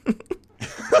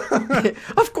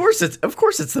 Of course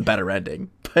it's the better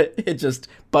ending, but it just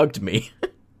bugged me.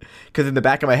 Because in the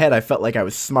back of my head, I felt like I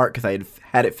was smart because I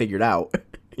had it figured out.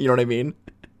 You know what I mean?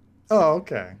 Oh,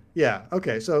 okay. Yeah.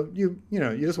 Okay. So you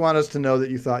just want us to know that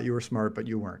you thought you were smart, but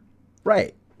you weren't.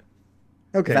 Right.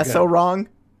 Okay. That's so wrong.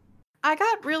 I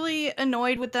got really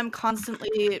annoyed with them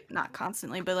not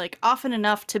constantly, but like often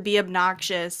enough to be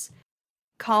obnoxious,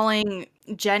 calling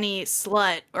Jenny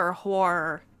slut or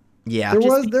whore. Yeah.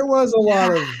 There was a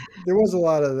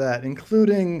lot of that,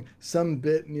 including some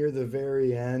bit near the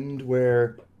very end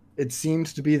where it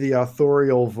seems to be the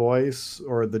authorial voice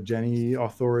or the Jenny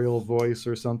authorial voice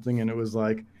or something, and it was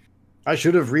like, I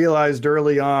should have realized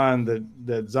early on that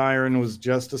Zyron was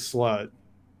just a slut.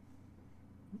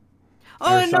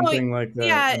 Oh, or something like that.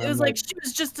 Yeah, and it was like she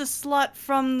was just a slut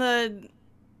from the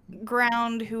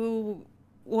ground who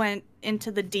went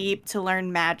into the deep to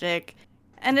learn magic.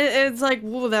 And it's like,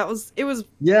 whoa, it was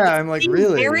yeah, I'm like,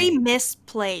 really? Very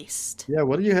misplaced. Yeah,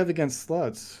 what do you have against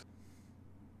sluts?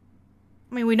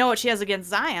 I mean, we know what she has against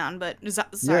Zion, but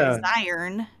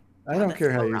Zion. I don't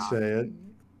care how you say it.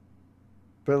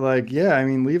 But like, yeah, I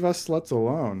mean, leave us sluts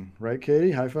alone. Right,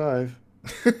 Katie? High five.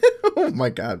 Oh my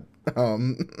god.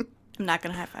 I'm not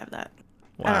gonna high five that.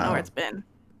 Wow. I don't know where it's been.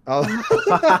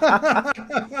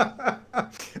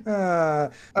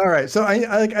 All right. So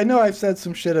I know I've said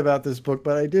some shit about this book,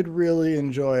 but I did really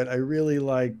enjoy it. I really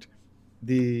liked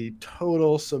the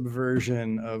total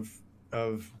subversion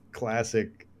of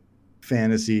classic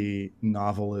fantasy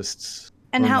novelists.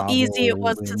 And how easy it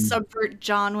was to subvert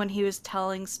John when he was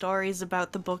telling stories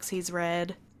about the books he's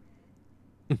read.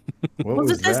 What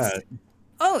was that?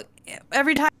 Oh,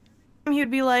 every time he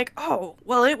would be like, "Oh,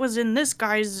 well, it was in this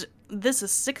guy's This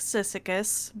is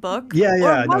Sisyphus book."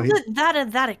 Yeah. Or was it that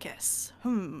of Atticus?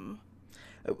 And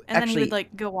then he would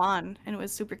like go on, and it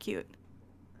was super cute.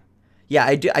 Yeah,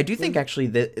 I do think actually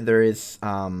that there is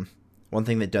one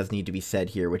thing that does need to be said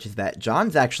here, which is that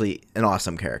John's actually an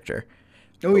awesome character.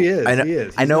 Oh, he is. He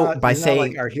is. I know by saying not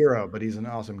like our hero, but he's an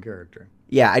awesome character.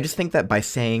 Yeah, I just think that by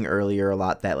saying earlier a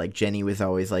lot that like Jenny was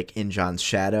always like in John's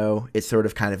shadow, it sort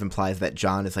of kind of implies that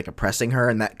John is like oppressing her,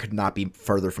 and that could not be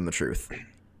further from the truth.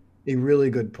 A really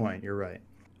good point. You're right.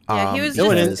 Yeah, he was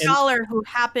just a scholar who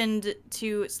happened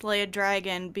to slay a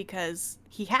dragon because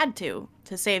he had to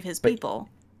save his people.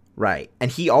 Right. And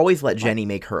he always let Jenny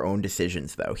make her own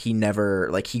decisions, though. He never,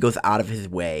 like, he goes out of his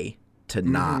way to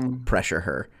not pressure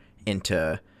her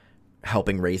into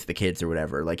helping raise the kids or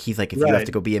whatever. Like, he's like, if you have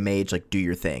to go be a mage, like, do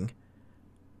your thing.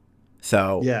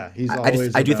 So, yeah,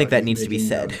 I do think that needs to be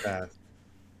said.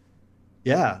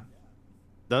 Yeah.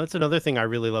 That's another thing I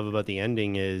really love about the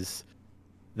ending is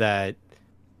that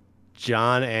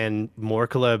John and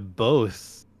Morkala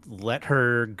both let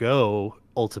her go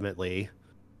ultimately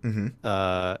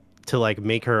to like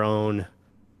make her own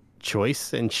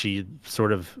choice, and she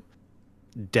sort of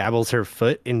dabbles her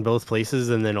foot in both places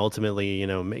and then ultimately,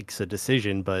 makes a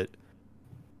decision. But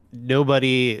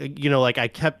nobody, like I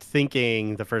kept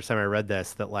thinking the first time I read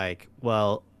this that like,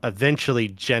 well, eventually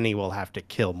Jenny will have to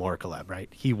kill Morkaleb, right?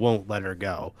 He won't let her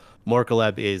go.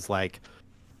 Morkaleb is like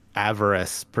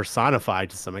avarice personified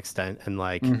to some extent, and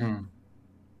like Mhm.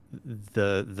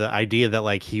 the idea that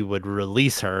like he would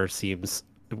release her seems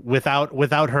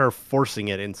without her forcing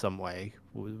it in some way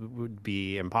would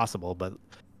be impossible.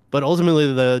 But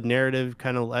ultimately the narrative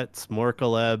kind of lets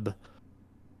Morkaleb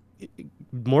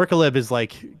is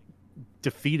like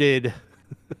defeated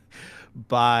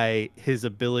by his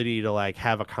ability to like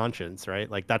have a conscience, right?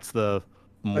 Like that's the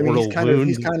I mean, mortal wound.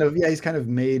 he's kind of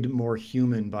made more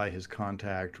human by his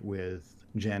contact with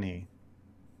Jenny.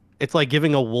 It's like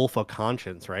giving a wolf a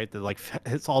conscience, right? That like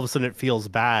it's all of a sudden it feels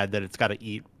bad that it's got to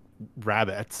eat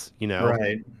rabbits, you know?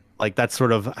 Right. Like that's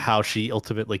sort of how she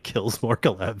ultimately kills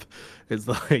Morkaleb. Is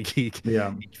like he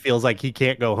feels like he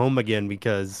can't go home again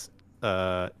because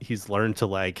he's learned to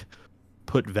like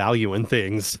put value in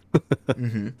things.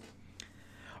 Mm-hmm.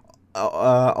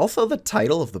 Also, the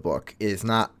title of the book is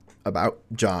not about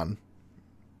John.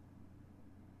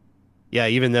 Yeah,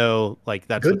 even though like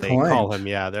that's Good what they point. call him.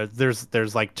 Yeah,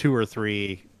 there's like 2 or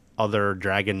 3 other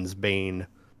Dragon's Bane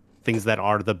things that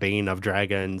are the bane of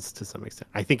dragons to some extent.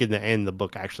 I think in the end the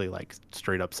book actually like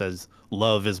straight up says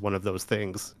love is one of those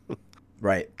things.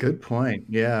 Right. Good point.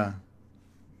 Yeah.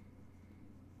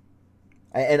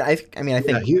 I think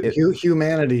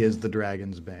Humanity is the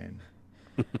dragon's bane.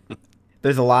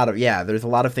 there's a lot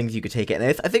of things you could take it,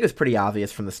 and I think it's pretty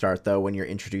obvious from the start though when you're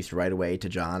introduced right away to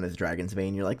John as Dragon's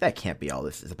Bane. You're like, that can't be all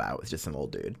this is about. It's just some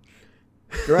old dude.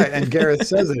 Right, and Gareth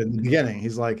says it in the beginning.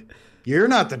 He's like, "You're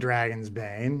not the dragon's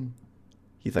bane."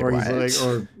 He's like, or what? he's like,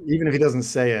 or even if he doesn't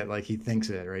say it, like he thinks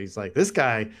it, right? He's like, this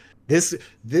guy,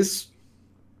 this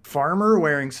farmer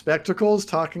wearing spectacles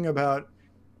talking about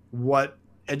what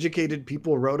educated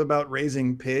people wrote about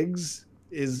raising pigs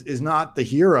is not the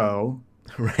hero.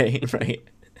 right.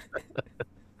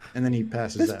 And then he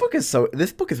passes This out.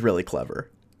 This book is really clever.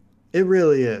 It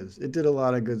really is. It did a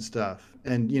lot of good stuff.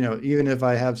 And you know, even if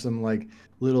I have some like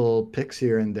little picks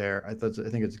here and there, I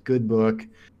think it's a good book.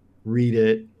 Read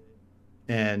it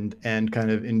and kind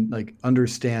of like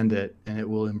understand it, and it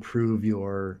will improve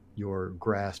your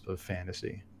grasp of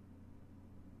fantasy.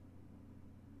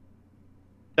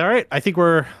 All right, I think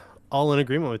we're all in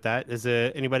agreement with that. Does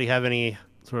anybody have any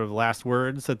sort of last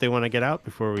words that they want to get out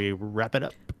before we wrap it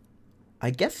up? I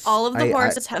guess all of the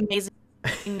horses have amazing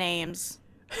names.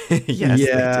 Yes,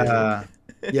 yeah.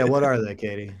 Yeah, what are they,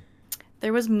 Katie?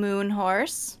 There was Moon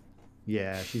Horse.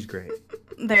 Yeah, she's great.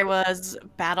 There was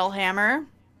Battlehammer,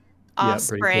 Yeah,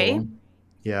 Osprey, pretty cool.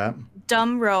 Yeah.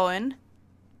 Dumb Rowan,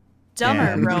 Dumber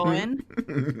And- Rowan,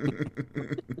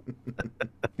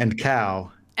 And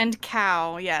Cow. and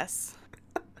Cow. Yes,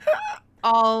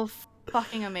 all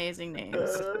fucking amazing names.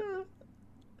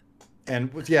 And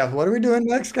yeah, what are we doing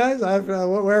next, guys?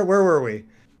 Where were we?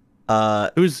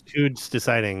 Who's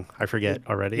deciding? I forget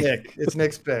already. Nick. It's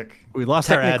Nick's pick. We lost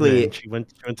our Technically- admin. She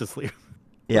went to sleep.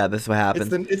 Yeah, this is what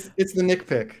happened. It's the Nick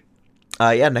pick.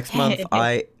 Yeah, next month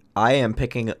I am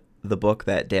picking the book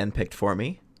that Dan picked for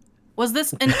me. Was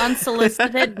this an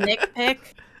unsolicited Nick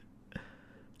pick?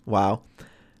 Wow.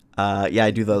 Yeah,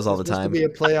 I do those all the Supposed time. to be a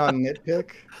play on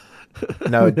nitpick.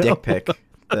 No, dick pic.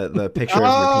 The picture of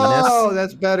Oh,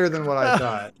 that's better than what I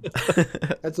thought.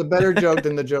 That's a better joke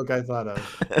than the joke I thought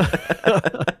of.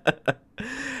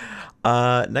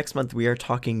 Next month we are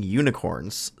talking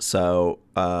unicorns. So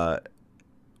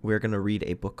we're gonna read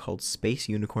a book called Space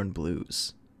Unicorn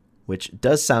Blues, which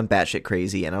does sound batshit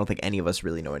crazy, and I don't think any of us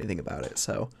really know anything about it.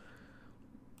 So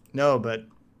No, but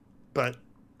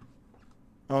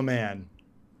oh man.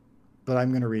 But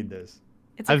I'm gonna read this.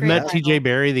 It's a I've great met title. TJ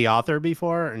Barry, the author,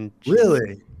 before, and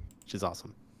Really? she's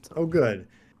awesome. So, Oh, good.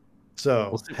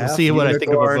 So, We'll see what I think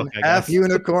of a book, I half guess.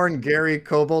 unicorn Gary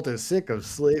Cobalt is sick of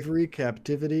slavery,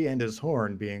 captivity, and his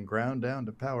horn being ground down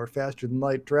to power faster than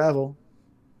light travel.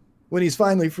 When he's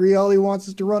finally free, all he wants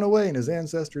is to run away in his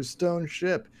ancestor's stone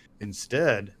ship.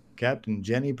 Instead, Captain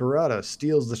Jenny Parada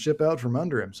steals the ship out from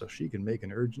under him so she can make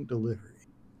an urgent delivery.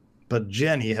 But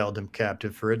Jenny held him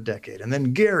captive for a decade, and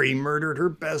then Gary murdered her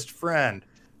best friend,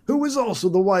 who was also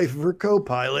the wife of her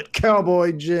co-pilot,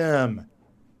 Cowboy Jim.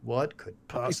 What could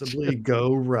possibly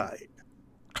go right?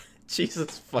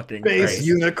 Jesus fucking Space Christ.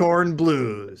 Unicorn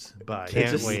Blues by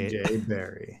Can't wait. T.J.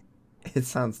 Barry. It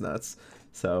sounds nuts.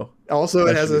 So Also,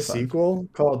 That it has should a be fun. sequel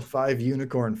called 5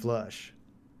 Unicorn Flush,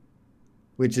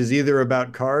 which is either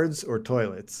about cards or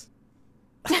toilets.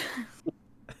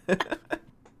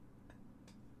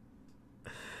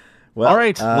 well, all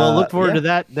right. Well, look forward yeah. to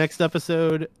that next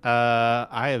episode.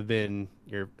 I have been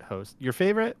your host. Your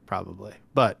favorite, probably,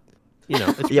 but you know,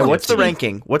 it's Yeah, pretty what's the up to you.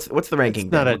 ranking? What's the ranking?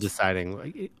 It's not Dan? a What's-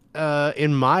 deciding.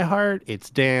 In my heart, it's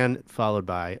Dan, followed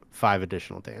by 5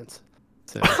 additional Dans.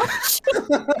 So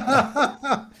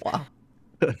Wow.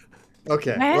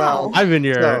 Okay. Wow. Well, I've been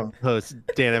your So- host,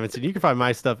 Dan Evanson. You can find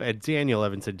my stuff at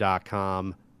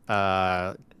danielevanson.com.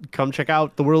 Come check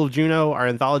out The World of Juno. Our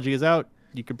anthology is out.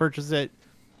 You can purchase it.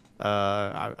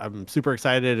 I'm super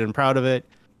excited and proud of it.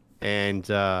 And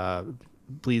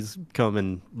please come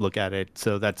and look at it.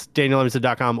 So that's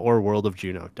danielevanson.com or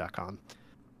worldofjuno.com.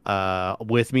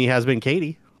 With me has been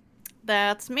Katie.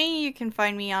 That's me. You can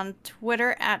find me on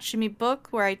Twitter at ShimmyBook,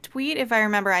 where I tweet if I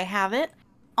remember I have it.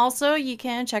 Also, you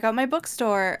can check out my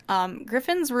bookstore,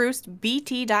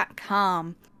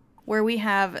 griffinsroostbt.com, where we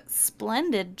have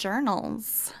splendid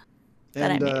journals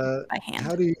that and I made by hand.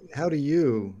 how do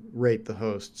you rate the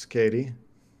hosts, Katie?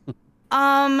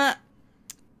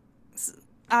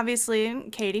 Obviously,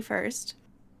 Katie first,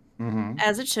 Mm-hmm.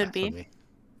 as it should be.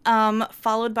 Definitely.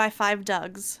 Followed by 5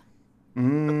 Dougs.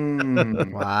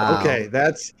 Wow. Okay,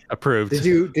 that's. Approved. Did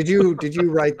you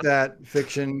write that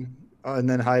fiction and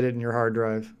then hide it in your hard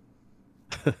drive?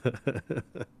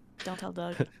 Don't tell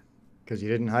Doug. Because you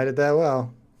didn't hide it that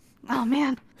well. Oh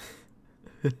man.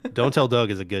 Don't Tell Doug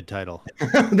is a good title.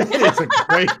 That is a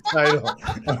great title.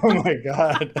 Oh my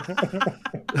god.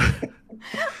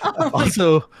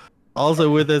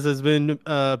 Also with us has been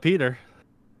Peter.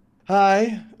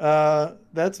 Hi,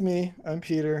 that's me. I'm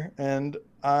Peter, and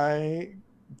I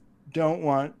don't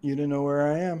want you to know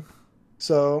where I am.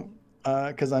 So,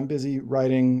 because I'm busy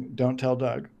writing Don't Tell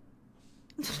Doug.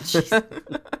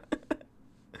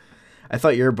 I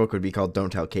thought your book would be called Don't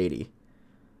Tell Katie.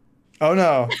 Oh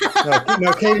no,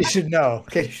 no, Katie should know.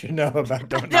 Katie should know about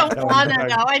Don't Tell Doug.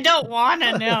 I don't want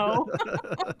to know.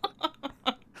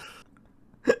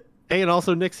 Hey, and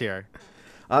also Nick's here.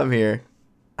 I'm here.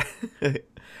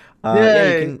 Yay.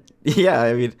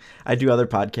 I mean, I do other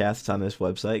podcasts on this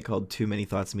website called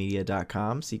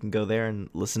TooManyThoughtsMedia.com, so you can go there and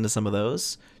listen to some of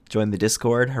those. Join the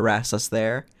Discord, harass us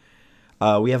there.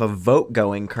 We have a vote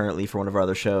going currently for one of our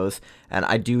other shows, and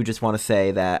I do just want to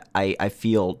say that I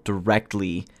feel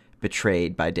directly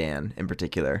betrayed by Dan in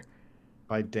particular.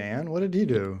 By Dan? What did he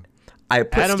do? I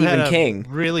put Adam had Stephen a King.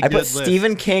 really I good put list.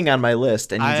 Stephen King on my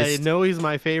list, and I know he's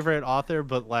my favorite author,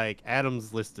 but like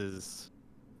Adam's list is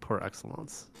par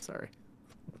excellence. Sorry.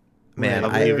 Man,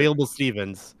 of I- the available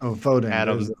Stevens, Oh, voting.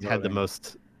 Adam There's had the voting.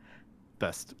 most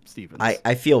best Stevens.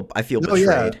 I feel No, betrayed.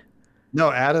 yeah.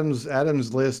 No,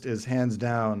 Adam's list is hands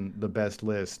down the best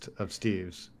list of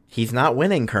Steve's. He's not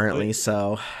winning currently,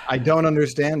 so I don't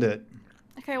understand it.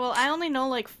 Okay, well, I only know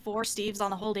like 4 Steves on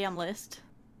the whole damn list.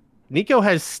 Nico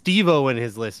has Steve-O in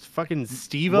his list. Fucking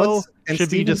Steve-O What's- and should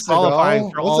be Steven disqualifying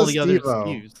Seagal? for What's all a the other Steve-O?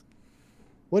 Steves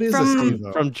What is From- a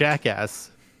Steve-O? from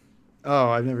Jackass. Oh,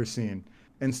 I've never seen.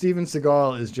 And Steven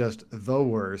Seagal is just the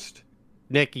worst.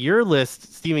 Nick, your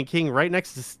list, Stephen King, right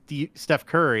next to Steph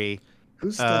Curry,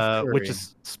 Who's Steph Curry? which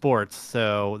is sports.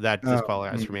 So that Oh,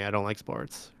 disqualifies for me. I don't like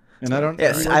sports. And I don't.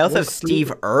 yes. what- I also have what's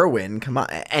Steve Irwin. Come on.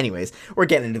 Anyways, we're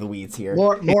getting into the weeds here.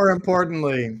 More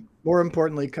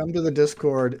importantly, come to the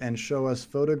Discord and show us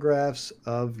photographs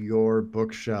of your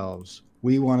bookshelves.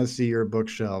 We want to see your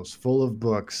bookshelves full of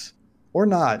books, or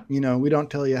not. You know, we don't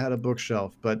tell you how to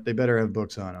bookshelf, but they better have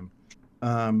books on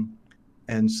them.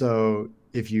 And so,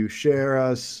 if you share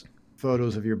us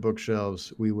photos of your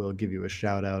bookshelves, we will give you a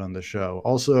shout out on the show.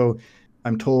 Also,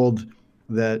 I'm told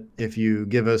that if you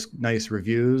give us nice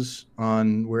reviews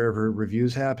on wherever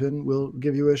reviews happen, we'll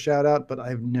give you a shout out. But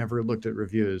I've never looked at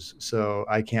reviews, so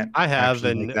I can't. I have,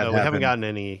 actually and make that we haven't happen. gotten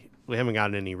any. We haven't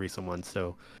gotten any recent ones.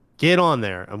 So get on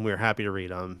there, and we're happy to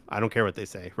read them. I don't care what they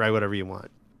say. Write whatever you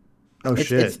want. Oh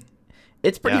shit!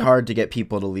 It's pretty Yeah. hard to get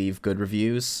people to leave good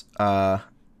reviews.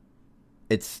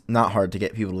 It's not hard to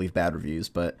get people to leave bad reviews,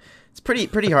 but it's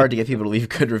pretty hard to get people to leave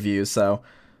good reviews. So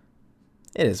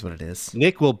it is what it is.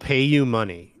 Nick will pay you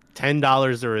money.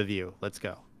 $10 a review. Let's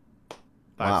go.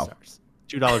 5 Wow. stars.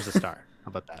 $2 a star. How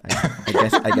about that?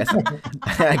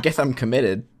 I guess I'm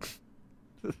committed.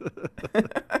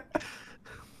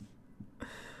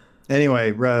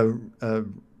 Anyway,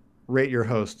 rate your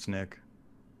hosts, Nick.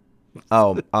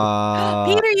 Oh,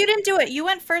 Peter, you didn't do it. You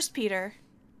went first, Peter.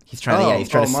 he's trying to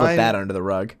slip mine- that under the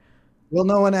rug. Well,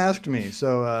 no one asked me,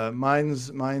 so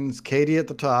mine's Katie at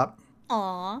the top,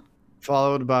 Aw.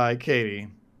 followed by Katie.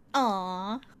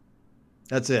 Aw.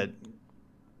 That's it.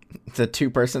 It's a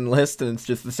 2-person list, and it's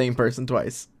just the same person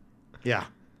twice. Yeah,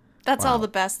 That's Wow. all the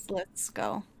best. Let's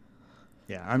go.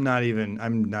 yeah. I'm not even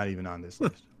on this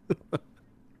list.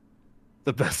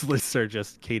 The best lists are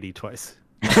just Katie twice.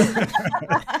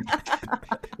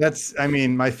 That's, I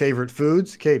mean, my favorite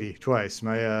foods, Katie my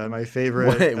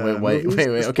favorite. Wait,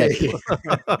 movies, okay. Katie.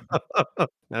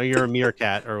 Now you're a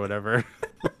meerkat or whatever.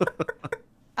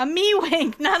 A me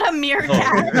wink, not a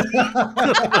meerkat.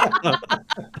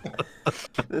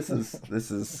 This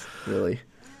is really.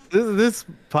 This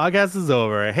podcast is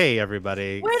over. Hey,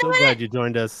 everybody. Wait a So minute. glad you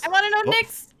joined us. I want to know Oh.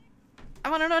 Nick's. I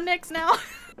want to know Nick's now.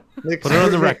 Nick, Put it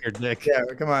on the record, Nick. Yeah,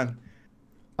 come on.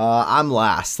 I'm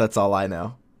last. That's all I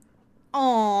know.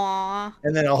 Aww.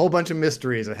 And then a whole bunch of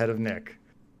mysteries ahead of Nick.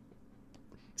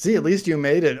 See, at least you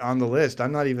made it on the list.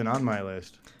 I'm not even on my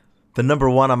list. The number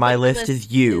one on my The list list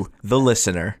is you, is- the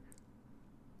listener.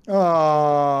 Oh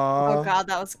Oh, god,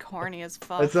 that was corny as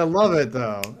fuck. I love it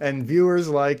though, and viewers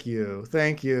like you.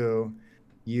 Thank you,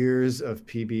 years of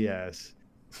PBS,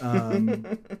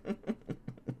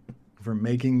 for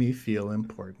making me feel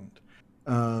important.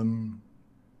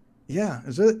 Yeah,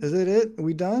 is it? Are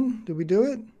we done? Did we do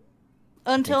it?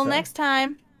 Until so. next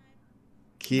time.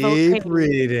 Keep Okay.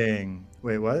 reading.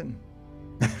 Wait, what?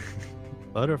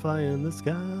 Butterfly in the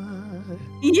sky.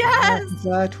 Yes.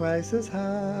 Fly twice as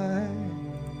high.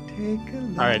 Take a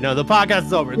look. All right, no, the podcast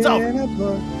is over. It's over. in a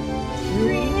book.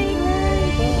 Read